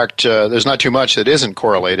 In fact, there's not too much that isn't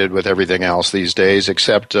correlated with everything else these days,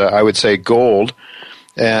 except I would say gold,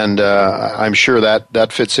 and I'm sure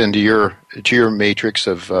that fits into your matrix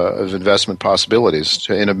of investment possibilities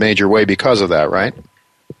in a major way because of that, right?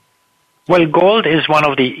 Well, gold is one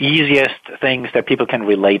of the easiest things that people can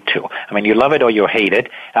relate to. I mean, you love it or you hate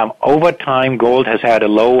it. Over time, gold has had a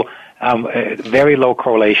very low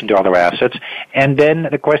correlation to other assets. And then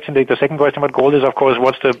the second question about gold is, of course,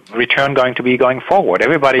 what's the return going to be going forward?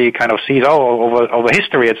 Everybody kind of sees, over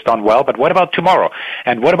history it's done well, but what about tomorrow?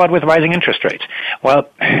 And what about with rising interest rates? Well,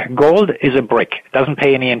 gold is a brick. It doesn't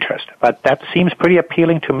pay any interest. But that seems pretty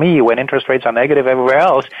appealing to me when interest rates are negative everywhere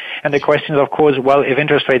else. And the question is, of course, well, if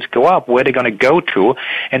interest rates go up, where are they going to go to?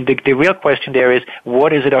 And the real question there is,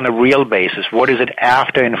 what is it on a real basis? What is it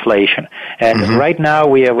after inflation? And right now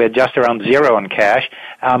we're just around zero on cash.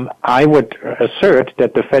 I would assert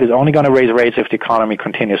that the Fed is only going to raise rates if the economy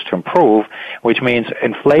continues to improve, which means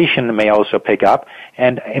inflation may also pick up.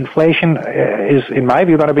 And inflation is, in my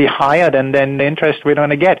view, going to be higher than the interest we're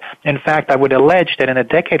going to get. In fact, I would allege that in a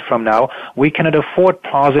decade from now, we cannot afford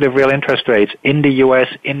positive real interest rates in the U.S.,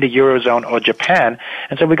 in the Eurozone, or Japan.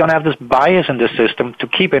 And so we're going to have this bias in the system to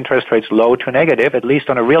keep interest rates low to negative, at least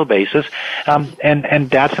on a real basis. And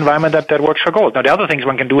that's an environment that works for gold. Now, the other things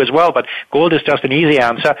one can do as well, but gold is just an easy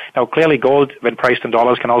answer. Now, clearly, gold, when priced in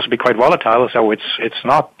dollars, can also be quite volatile, so it's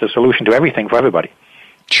not the solution to everything for everybody.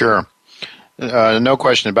 Sure. No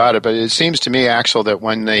question about it, but it seems to me, Axel, that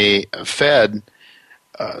when the Fed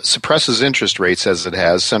suppresses interest rates as it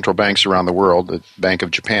has, central banks around the world, the Bank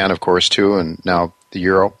of Japan, of course, too, and now the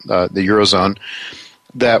Eurozone,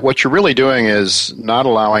 that what you're really doing is not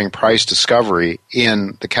allowing price discovery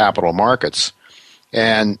in the capital markets.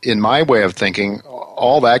 And in my way of thinking,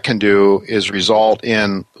 all that can do is result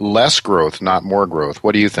in less growth, not more growth.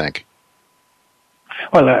 What do you think?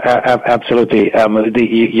 Well, absolutely.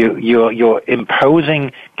 You're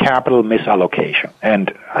imposing capital misallocation,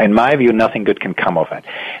 and in my view, nothing good can come of it.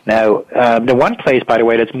 Now, the one place, by the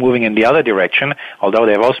way, that's moving in the other direction, although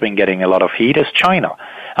they've also been getting a lot of heat, is China.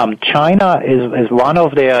 China is one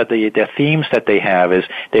of their themes that they have is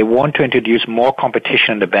they want to introduce more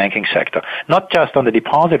competition in the banking sector, not just on the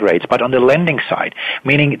deposit rates, but on the lending side,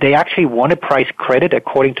 meaning they actually want to price credit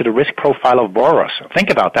according to the risk profile of borrowers. Think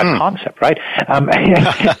about that concept, right?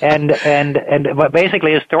 But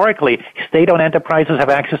basically, historically, state-owned enterprises have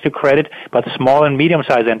access to credit, but small and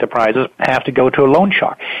medium-sized enterprises have to go to a loan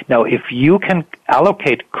shark. Now, if you can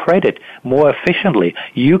allocate credit more efficiently,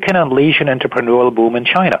 you can unleash an entrepreneurial boom in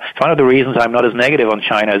China. It's one of the reasons I'm not as negative on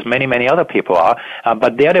China as many, many other people are,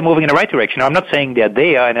 but they're moving in the right direction. Now, I'm not saying they're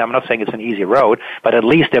there, and I'm not saying it's an easy road, but at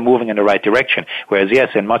least they're moving in the right direction. Whereas, yes,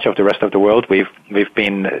 in much of the rest of the world, we've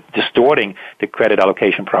been distorting the credit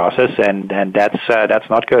allocation process, and that's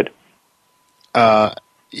not good.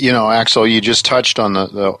 Axel, you just touched on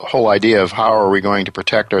the whole idea of how are we going to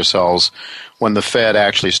protect ourselves when the Fed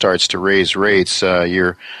actually starts to raise rates.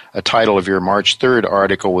 A title of your March 3rd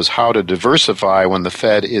article was How to Diversify When the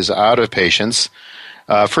Fed is Out of Patience.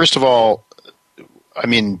 First of all, I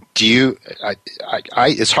mean,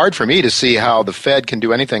 it's hard for me to see how the Fed can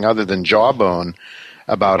do anything other than jawbone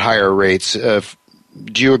about higher rates.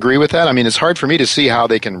 Do you agree with that? I mean, it's hard for me to see how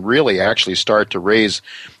they can really actually start to raise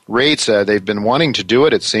rates. They've been wanting to do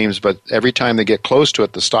it, it seems, but every time they get close to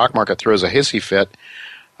it, the stock market throws a hissy fit.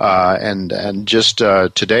 And just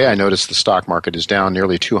today, I noticed the stock market is down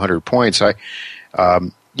nearly 200 points.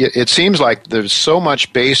 It seems like there's so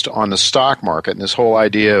much based on the stock market and this whole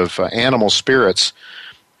idea of animal spirits.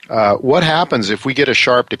 What happens if we get a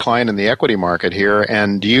sharp decline in the equity market here?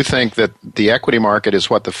 And do you think that the equity market is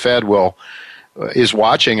what the Fed is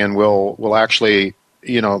watching and will actually,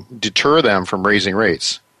 deter them from raising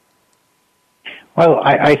rates? Well,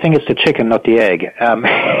 I think it's the chicken, not the egg.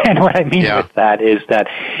 And what I mean with that is that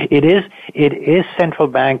it is central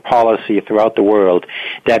bank policy throughout the world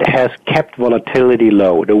that has kept volatility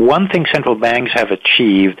low. The one thing central banks have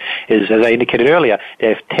achieved is, as I indicated earlier,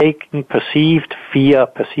 they've taken perceived fear,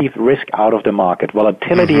 perceived risk out of the market.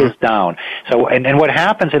 Volatility is down. So, and what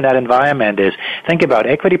happens in that environment is, think about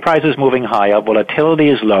equity prices moving higher, volatility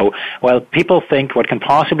is low. Well, people think what can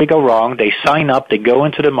possibly go wrong. They sign up, they go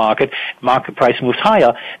into the market price moves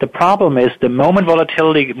higher. The problem is the moment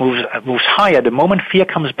volatility moves higher, the moment fear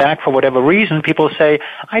comes back for whatever reason, people say,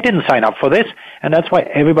 I didn't sign up for this, and that's why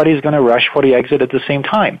everybody's going to rush for the exit at the same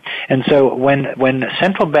time. And so when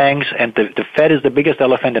central banks, and the Fed is the biggest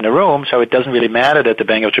elephant in the room, so it doesn't really matter that the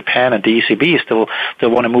Bank of Japan and the ECB still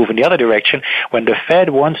want to move in the other direction. When the Fed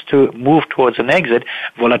wants to move towards an exit,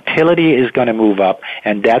 volatility is going to move up,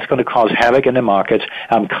 and that's going to cause havoc in the markets.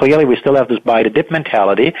 Clearly, we still have this buy the dip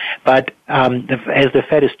mentality, but as the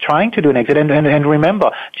Fed is trying to do an exit. And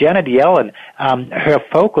remember, Janet Yellen, her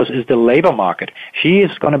focus is the labor market. She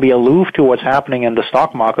is going to be aloof to what's happening in the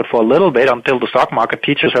stock market for a little bit until the stock market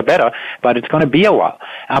teaches her better, but it's going to be a while.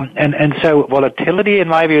 And so volatility, in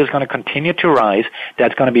my view, is going to continue to rise.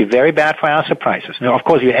 That's going to be very bad for asset prices. Now, of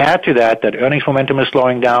course, you add to that earnings momentum is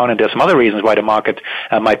slowing down, and there's some other reasons why the market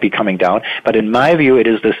might be coming down. But in my view, it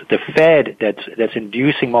is the Fed that's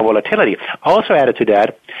inducing more volatility. Also added to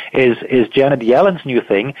that is Janet Yellen's new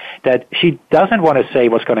thing that she doesn't want to say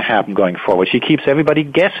what's going to happen going forward. She keeps everybody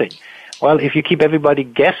guessing. Well, if you keep everybody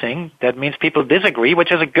guessing, that means people disagree,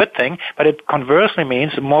 which is a good thing, but it conversely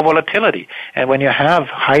means more volatility. And when you have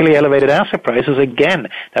highly elevated asset prices, again,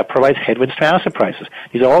 that provides headwinds to asset prices.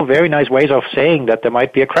 These are all very nice ways of saying that there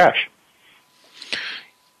might be a crash.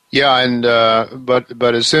 Yeah, and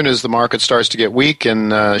but as soon as the market starts to get weak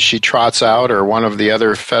and she trots out, or one of the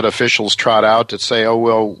other Fed officials trot out to say, "Oh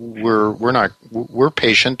well, we're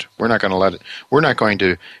patient. We're not going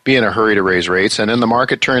to be in a hurry to raise rates," and then the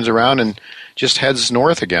market turns around and just heads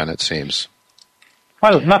north again, it seems.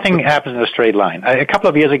 Well, nothing happens in a straight line. A couple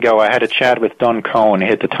of years ago, I had a chat with Don Cohn.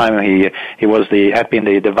 At the time, he had been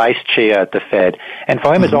the vice chair at the Fed, and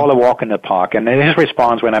for him, it's all a walk in the park. And his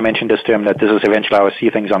response when I mentioned this to him, that this is eventually how I see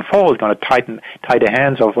things unfold, going to tie the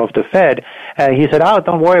hands of the Fed, he said, "Oh,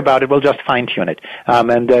 don't worry about it. We'll just fine tune it,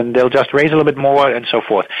 and then they'll just raise a little bit more, and so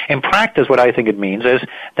forth." In practice, what I think it means is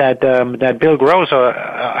that Bill Gross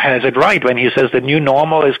has it right when he says the new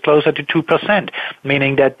normal is closer to 2%,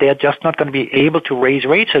 meaning that they're just not going to be able to raise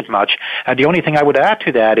rates as much. The only thing I would add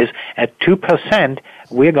to that is at 2%,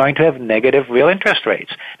 we're going to have negative real interest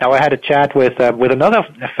rates. Now, I had a chat with another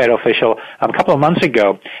Fed official a couple of months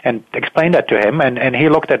ago and explained that to him, and he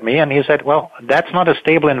looked at me and he said, "Well, that's not a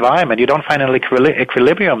stable environment. You don't find an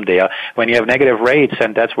equilibrium there when you have negative rates,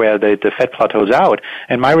 and that's where the Fed plateaus out."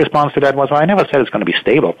 And my response to that was, "Well, I never said it's going to be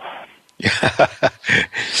stable."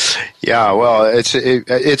 Yeah, well,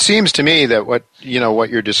 it seems to me that what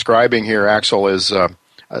you're describing here, Axel, is a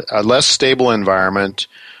less stable environment.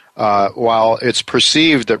 While it's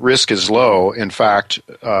perceived that risk is low, in fact,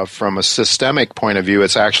 from a systemic point of view,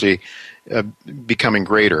 it's actually becoming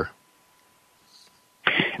greater.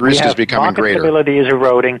 Risk is becoming greater. Stability is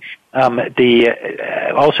eroding.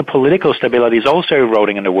 Also political stability is also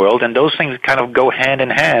eroding in the world, and those things kind of go hand in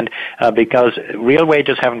hand because real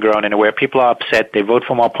wages haven't grown anywhere. People are upset. They vote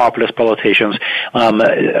for more populist politicians.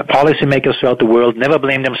 Policymakers throughout the world never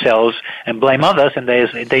blame themselves and blame others, and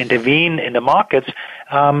they intervene in the markets.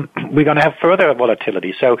 We're going to have further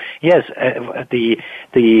volatility. So yes, the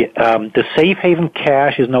safe haven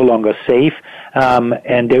cash is no longer safe,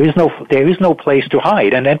 and there is no place to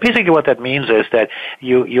hide. And basically, what that means is that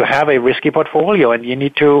you have a risky portfolio, and you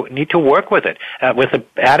need to work with it with the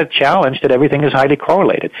added challenge that everything is highly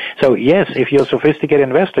correlated. So yes, if you're a sophisticated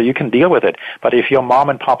investor, you can deal with it. But if you're a mom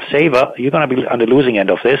and pop saver, you're going to be on the losing end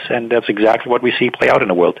of this, and that's exactly what we see play out in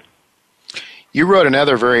the world. You wrote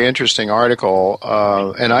another very interesting article,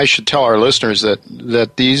 and I should tell our listeners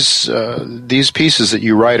that these pieces that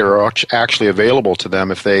you write are actually available to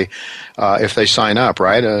them if they sign up,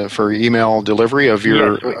 right? For email delivery of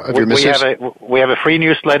your missives. We have a free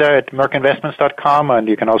newsletter at mercinvestments.com, and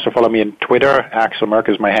you can also follow me on Twitter. Axel Merck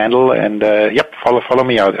is my handle, and follow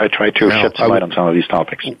me. I try to shed some light on some of these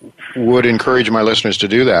topics. Would encourage my listeners to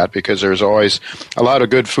do that because there's always a lot of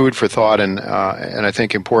good food for thought and I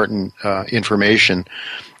think important information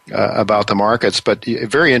about the markets. But a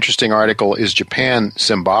very interesting article is Japan,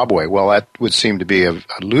 Zimbabwe. Well, that would seem to be a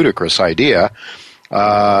ludicrous idea.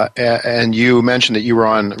 And you mentioned that you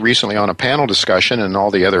were recently on a panel discussion, and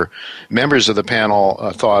all the other members of the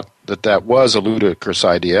panel thought that was a ludicrous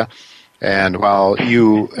idea. And while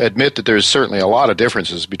you admit that there's certainly a lot of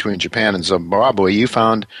differences between Japan and Zimbabwe, you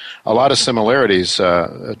found a lot of similarities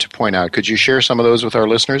to point out. Could you share some of those with our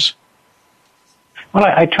listeners? Well,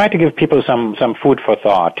 I try to give people some food for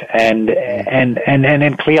thought, and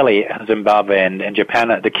clearly Zimbabwe and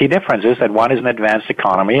Japan, the key difference is that one is an advanced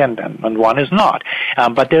economy and one is not.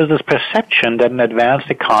 But there's this perception that an advanced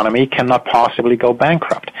economy cannot possibly go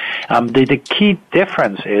bankrupt. The key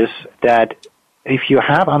difference is that if you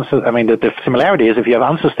have, the similarity is if you have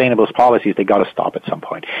unsustainable policies, they got to stop at some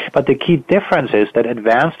point. But the key difference is that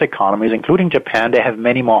advanced economies, including Japan, they have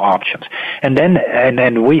many more options. And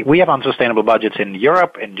then we have unsustainable budgets in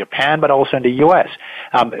Europe, in Japan, but also in the U.S.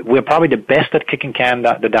 We're probably the best at kicking can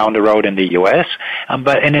down the road in the U.S.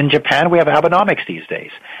 And in Japan, we have Abenomics these days.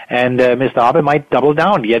 And Mr. Abe might double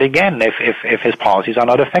down yet again if his policies are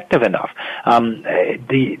not effective enough.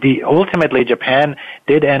 Ultimately, Japan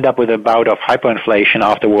did end up with a bout of hyperinflation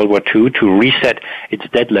after World War II to reset its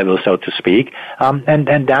debt level, so to speak.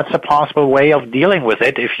 And that's a possible way of dealing with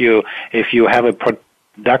it. If you have a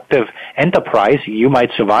productive enterprise, you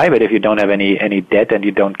might survive it if you don't have any debt and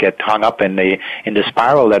you don't get hung up in the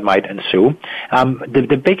spiral that might ensue.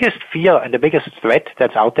 The biggest fear and the biggest threat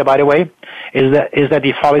that's out there, by the way, is that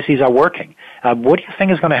these policies are working. What do you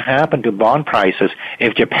think is going to happen to bond prices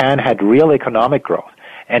if Japan had real economic growth?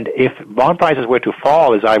 And if bond prices were to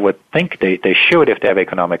fall, as I would think they should if they have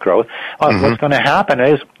economic growth, what's going to happen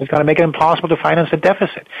is it's going to make it impossible to finance the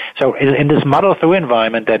deficit. So in this muddle-through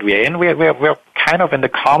environment that we're in, we're kind of in the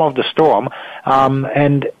calm of the storm.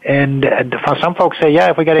 And for some folks say,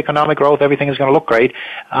 yeah, if we get economic growth, everything is going to look great.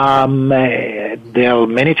 There are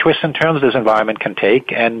many twists and turns this environment can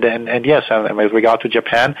take. And yes, with regard to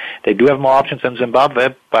Japan, they do have more options than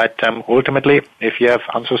Zimbabwe. But ultimately, if you have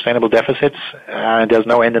unsustainable deficits and there's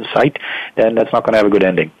no end in sight, then that's not going to have a good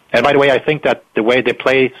ending. And by the way, I think that the way they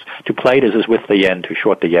play this is with the yen, to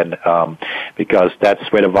short the yen, because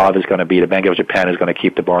that's where the valve is going to be. The Bank of Japan is going to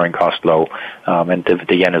keep the borrowing cost low, and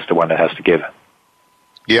the yen is the one that has to give.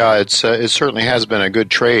 Yeah, it certainly has been a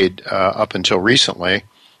good trade up until recently,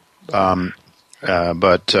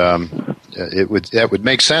 but that would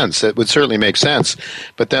make sense. It would certainly make sense.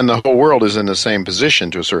 But then the whole world is in the same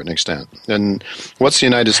position to a certain extent. And what's the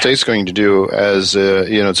United States going to do as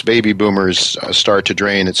its baby boomers start to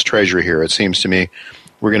drain its treasury here? It seems to me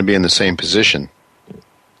we're going to be in the same position.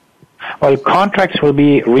 Well, contracts will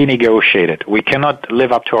be renegotiated. We cannot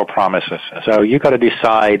live up to our promises. So you got to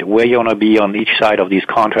decide where you want to be on each side of these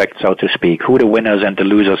contracts, so to speak, who the winners and the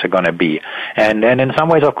losers are going to be. And in some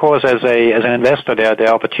ways, of course, as an investor, there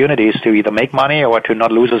are opportunities to either make money or to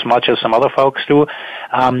not lose as much as some other folks do.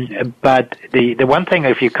 But the one thing,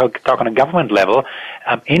 if you talk on a government level,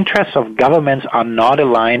 interests of governments are not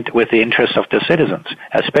aligned with the interests of the citizens,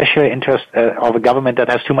 especially interests of a government that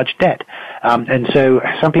has too much debt. And so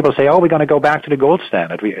some people say, we're going to go back to the gold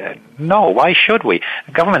standard. No, why should we?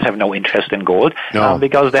 Governments have no interest in gold,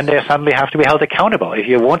 because then they suddenly have to be held accountable. If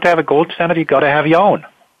you want to have a gold standard, you've got to have your own.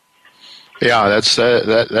 Yeah,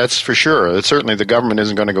 that's for sure. Certainly the government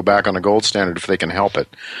isn't going to go back on a gold standard if they can help it.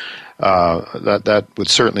 That would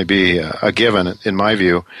certainly be a given, in my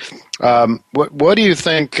view. What do you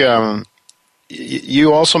think?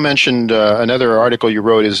 You also mentioned another article you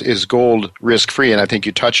wrote is gold risk-free, and I think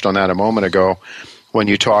you touched on that a moment ago when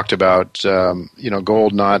you talked about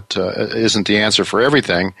gold isn't the answer for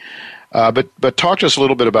everything. But talk to us a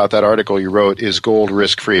little bit about that article you wrote. Is gold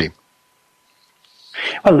risk-free?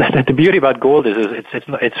 Well, the beauty about gold is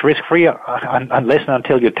it's risk-free unless and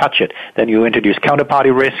until you touch it. Then you introduce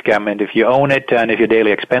counterparty risk, and if you own it and if your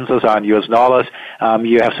daily expenses are in US dollars,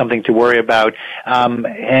 you have something to worry about.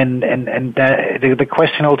 The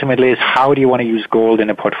question ultimately is, how do you want to use gold in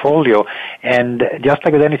a portfolio? And just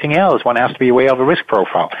like with anything else, one has to be aware of a risk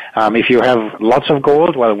profile. If you have lots of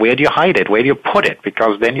gold, well, where do you hide it? Where do you put it?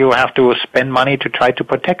 Because then you have to spend money to try to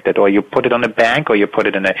protect it, or you put it on a bank, or you put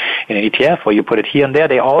it in an ETF, or you put it here and there.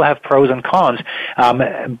 They all have pros and cons.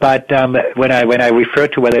 But when I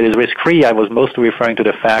referred to whether it is risk-free, I was mostly referring to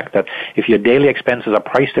the fact that if your daily expenses are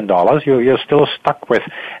priced in dollars, you're still stuck with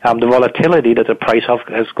the volatility that the price of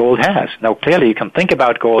gold has. Now, clearly, you can think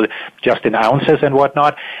about gold just in ounces and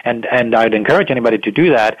whatnot, and I'd encourage anybody to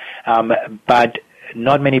do that. But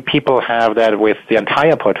not many people have that with the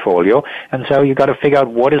entire portfolio, and so you got to figure out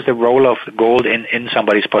what is the role of gold in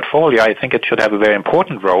somebody's portfolio. I think it should have a very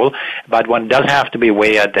important role, but one does have to be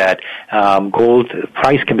aware that gold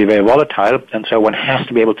price can be very volatile, and so one has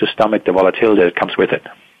to be able to stomach the volatility that comes with it.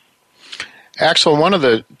 Axel, one of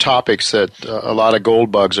the topics that a lot of gold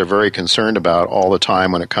bugs are very concerned about all the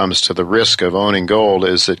time when it comes to the risk of owning gold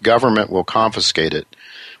is that government will confiscate it.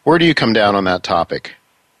 Where do you come down on that topic?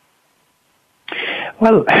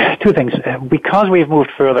 Well, two things. Because we've moved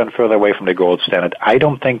further and further away from the gold standard, I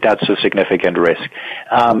don't think that's a significant risk.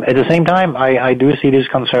 At the same time, I do see these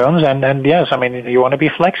concerns, and yes, I mean, you want to be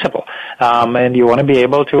flexible, and you want to be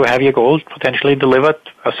able to have your gold potentially delivered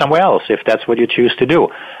somewhere else if that's what you choose to do.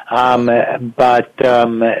 But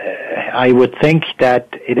I would think that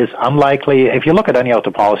it is unlikely. If you look at any of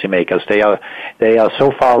the policymakers, they are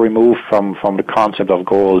so far removed from the concept of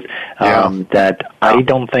gold that I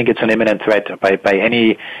don't think it's an imminent threat by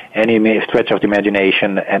any stretch of the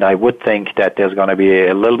imagination. And I would think that there's going to be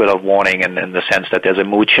a little bit of warning in the sense that there's a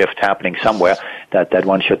mood shift happening somewhere that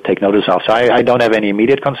one should take notice of. So I don't have any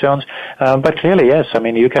immediate concerns. But clearly, yes, I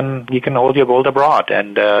mean, you can hold your gold abroad,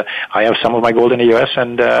 and I have some of my gold in the U.S.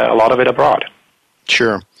 and a lot of it abroad.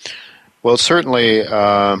 Sure. Well, certainly,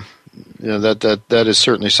 that is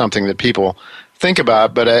certainly something that people think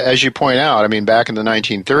about. But as you point out, I mean, back in the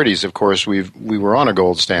 1930s, of course, we were on a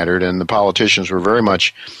gold standard, and the politicians were very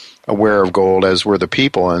much aware of gold, as were the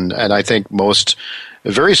people. And I think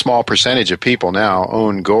a very small percentage of people now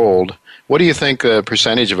own gold. What do you think the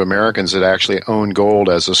percentage of Americans that actually own gold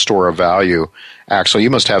as a store of value? Actually, you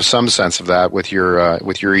must have some sense of that with your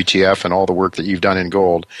ETF and all the work that you've done in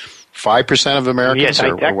gold. 5% of Americans, yes,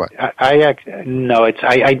 or what? No,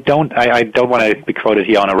 I don't want to be quoted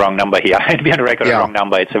here on a wrong number here. I'd be on the record on a wrong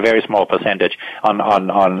number. It's a very small percentage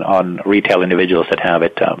on retail individuals that have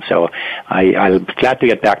it. So I'm glad to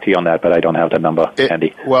get back to you on that, but I don't have that number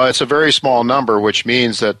handy. Well, it's a very small number, which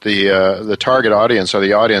means that the target audience, or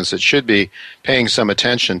the audience that should be paying some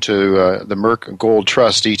attention to the Merck Gold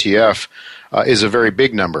Trust ETF, is a very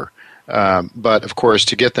big number. But of course,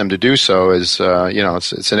 to get them to do so is,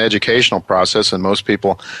 it's an educational process, and most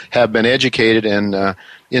people have been educated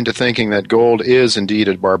into thinking that gold is indeed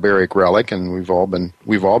a barbaric relic, and we've all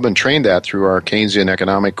been trained that through our Keynesian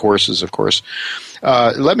economic courses, of course.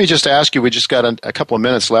 Let me just ask you, we just got a couple of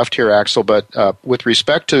minutes left here, Axel, but with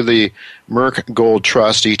respect to the Merck Gold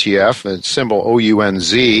Trust ETF, symbol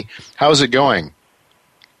OUNZ, how's it going?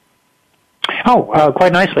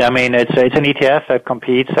 Quite nicely. I mean, it's an ETF that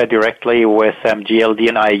competes directly with GLD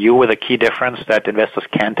and IU, with a key difference that investors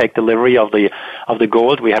can take delivery of the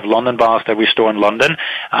gold. We have London bars that we store in London,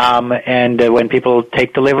 and when people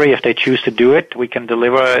take delivery, if they choose to do it, we can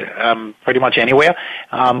deliver pretty much anywhere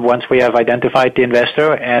once we have identified the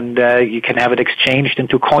investor, and you can have it exchanged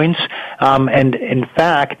into coins. And in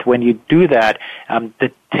fact, when you do that,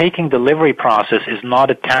 the taking delivery process is not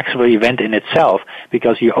a taxable event in itself,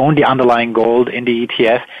 because you own the underlying gold in the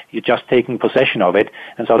ETF. You're just taking possession of it,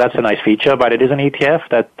 and so that's a nice feature. But it is an ETF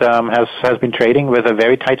that has been trading with a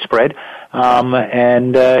very tight spread,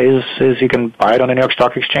 and is you can buy it on the New York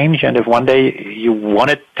Stock Exchange. And if one day you want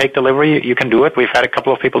to take delivery, you can do it. We've had a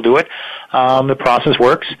couple of people do it. The process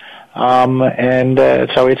works.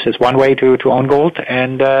 So it's one way to own gold,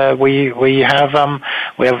 and we have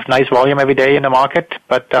nice volume every day in the market,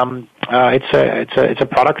 but it's a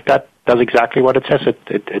product that does exactly what it says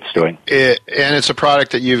it's doing. And it's a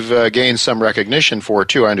product that you've gained some recognition for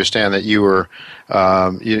too. I understand that you were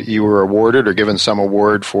awarded or given some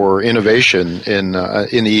award for innovation in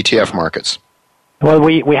the ETF markets. Well,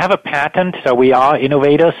 we have a patent, so we are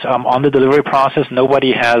innovators on the delivery process.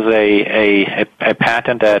 Nobody has a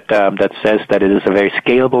patent that says that it is a very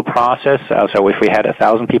scalable process. So if we had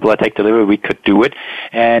 1,000 people that take delivery, we could do it.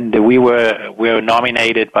 And we were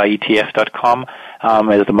nominated by ETF.com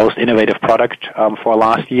as the most innovative product for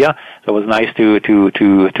last year. So it was nice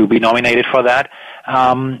to be nominated for that.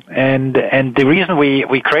 And the reason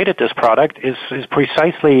we created this product is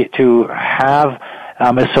precisely to have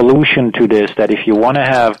a solution to this, that if you want to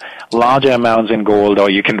have larger amounts in gold, or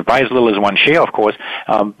you can buy as little as one share, of course,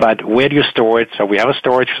 but where do you store it? So we have a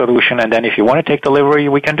storage solution, and then if you want to take delivery,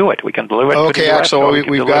 we can do it. We can deliver it to the US. Okay, Axel,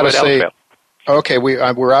 we've got to say... Okay,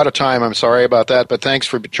 we're out of time. I'm sorry about that, but thanks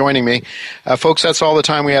for joining me. Folks, that's all the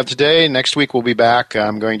time we have today. Next week we'll be back.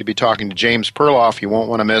 I'm going to be talking to James Perloff. You won't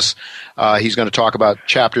want to miss. He's going to talk about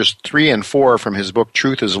chapters 3 and 4 from his book,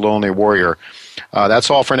 Truth is a Lonely Warrior.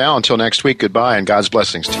 That's all for now. Until next week, goodbye, and God's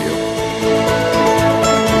blessings to you.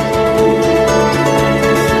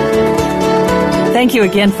 Thank you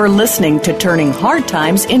again for listening to Turning Hard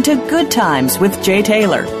Times into Good Times with Jay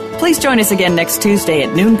Taylor. Please join us again next Tuesday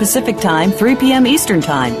at noon Pacific Time, 3 p.m. Eastern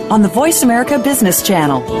Time on the Voice America Business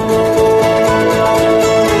Channel.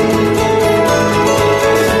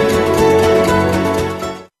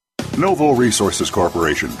 Novo Resources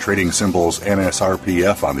Corporation, trading symbols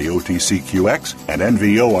NSRPF on the OTCQX and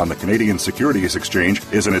NVO on the Canadian Securities Exchange,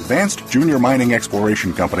 is an advanced junior mining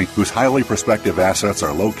exploration company whose highly prospective assets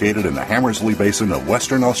are located in the Hamersley Basin of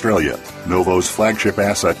Western Australia. Novo's flagship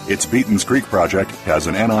asset, its Beaton's Creek project, has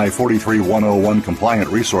an NI 43101 compliant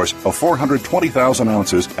resource of 420,000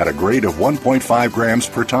 ounces at a grade of 1.5 grams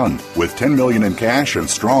per ton. With $10 million in cash and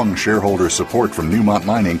strong shareholder support from Newmont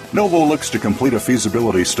Mining, Novo looks to complete a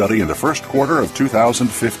feasibility study in the first quarter of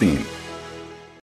 2015.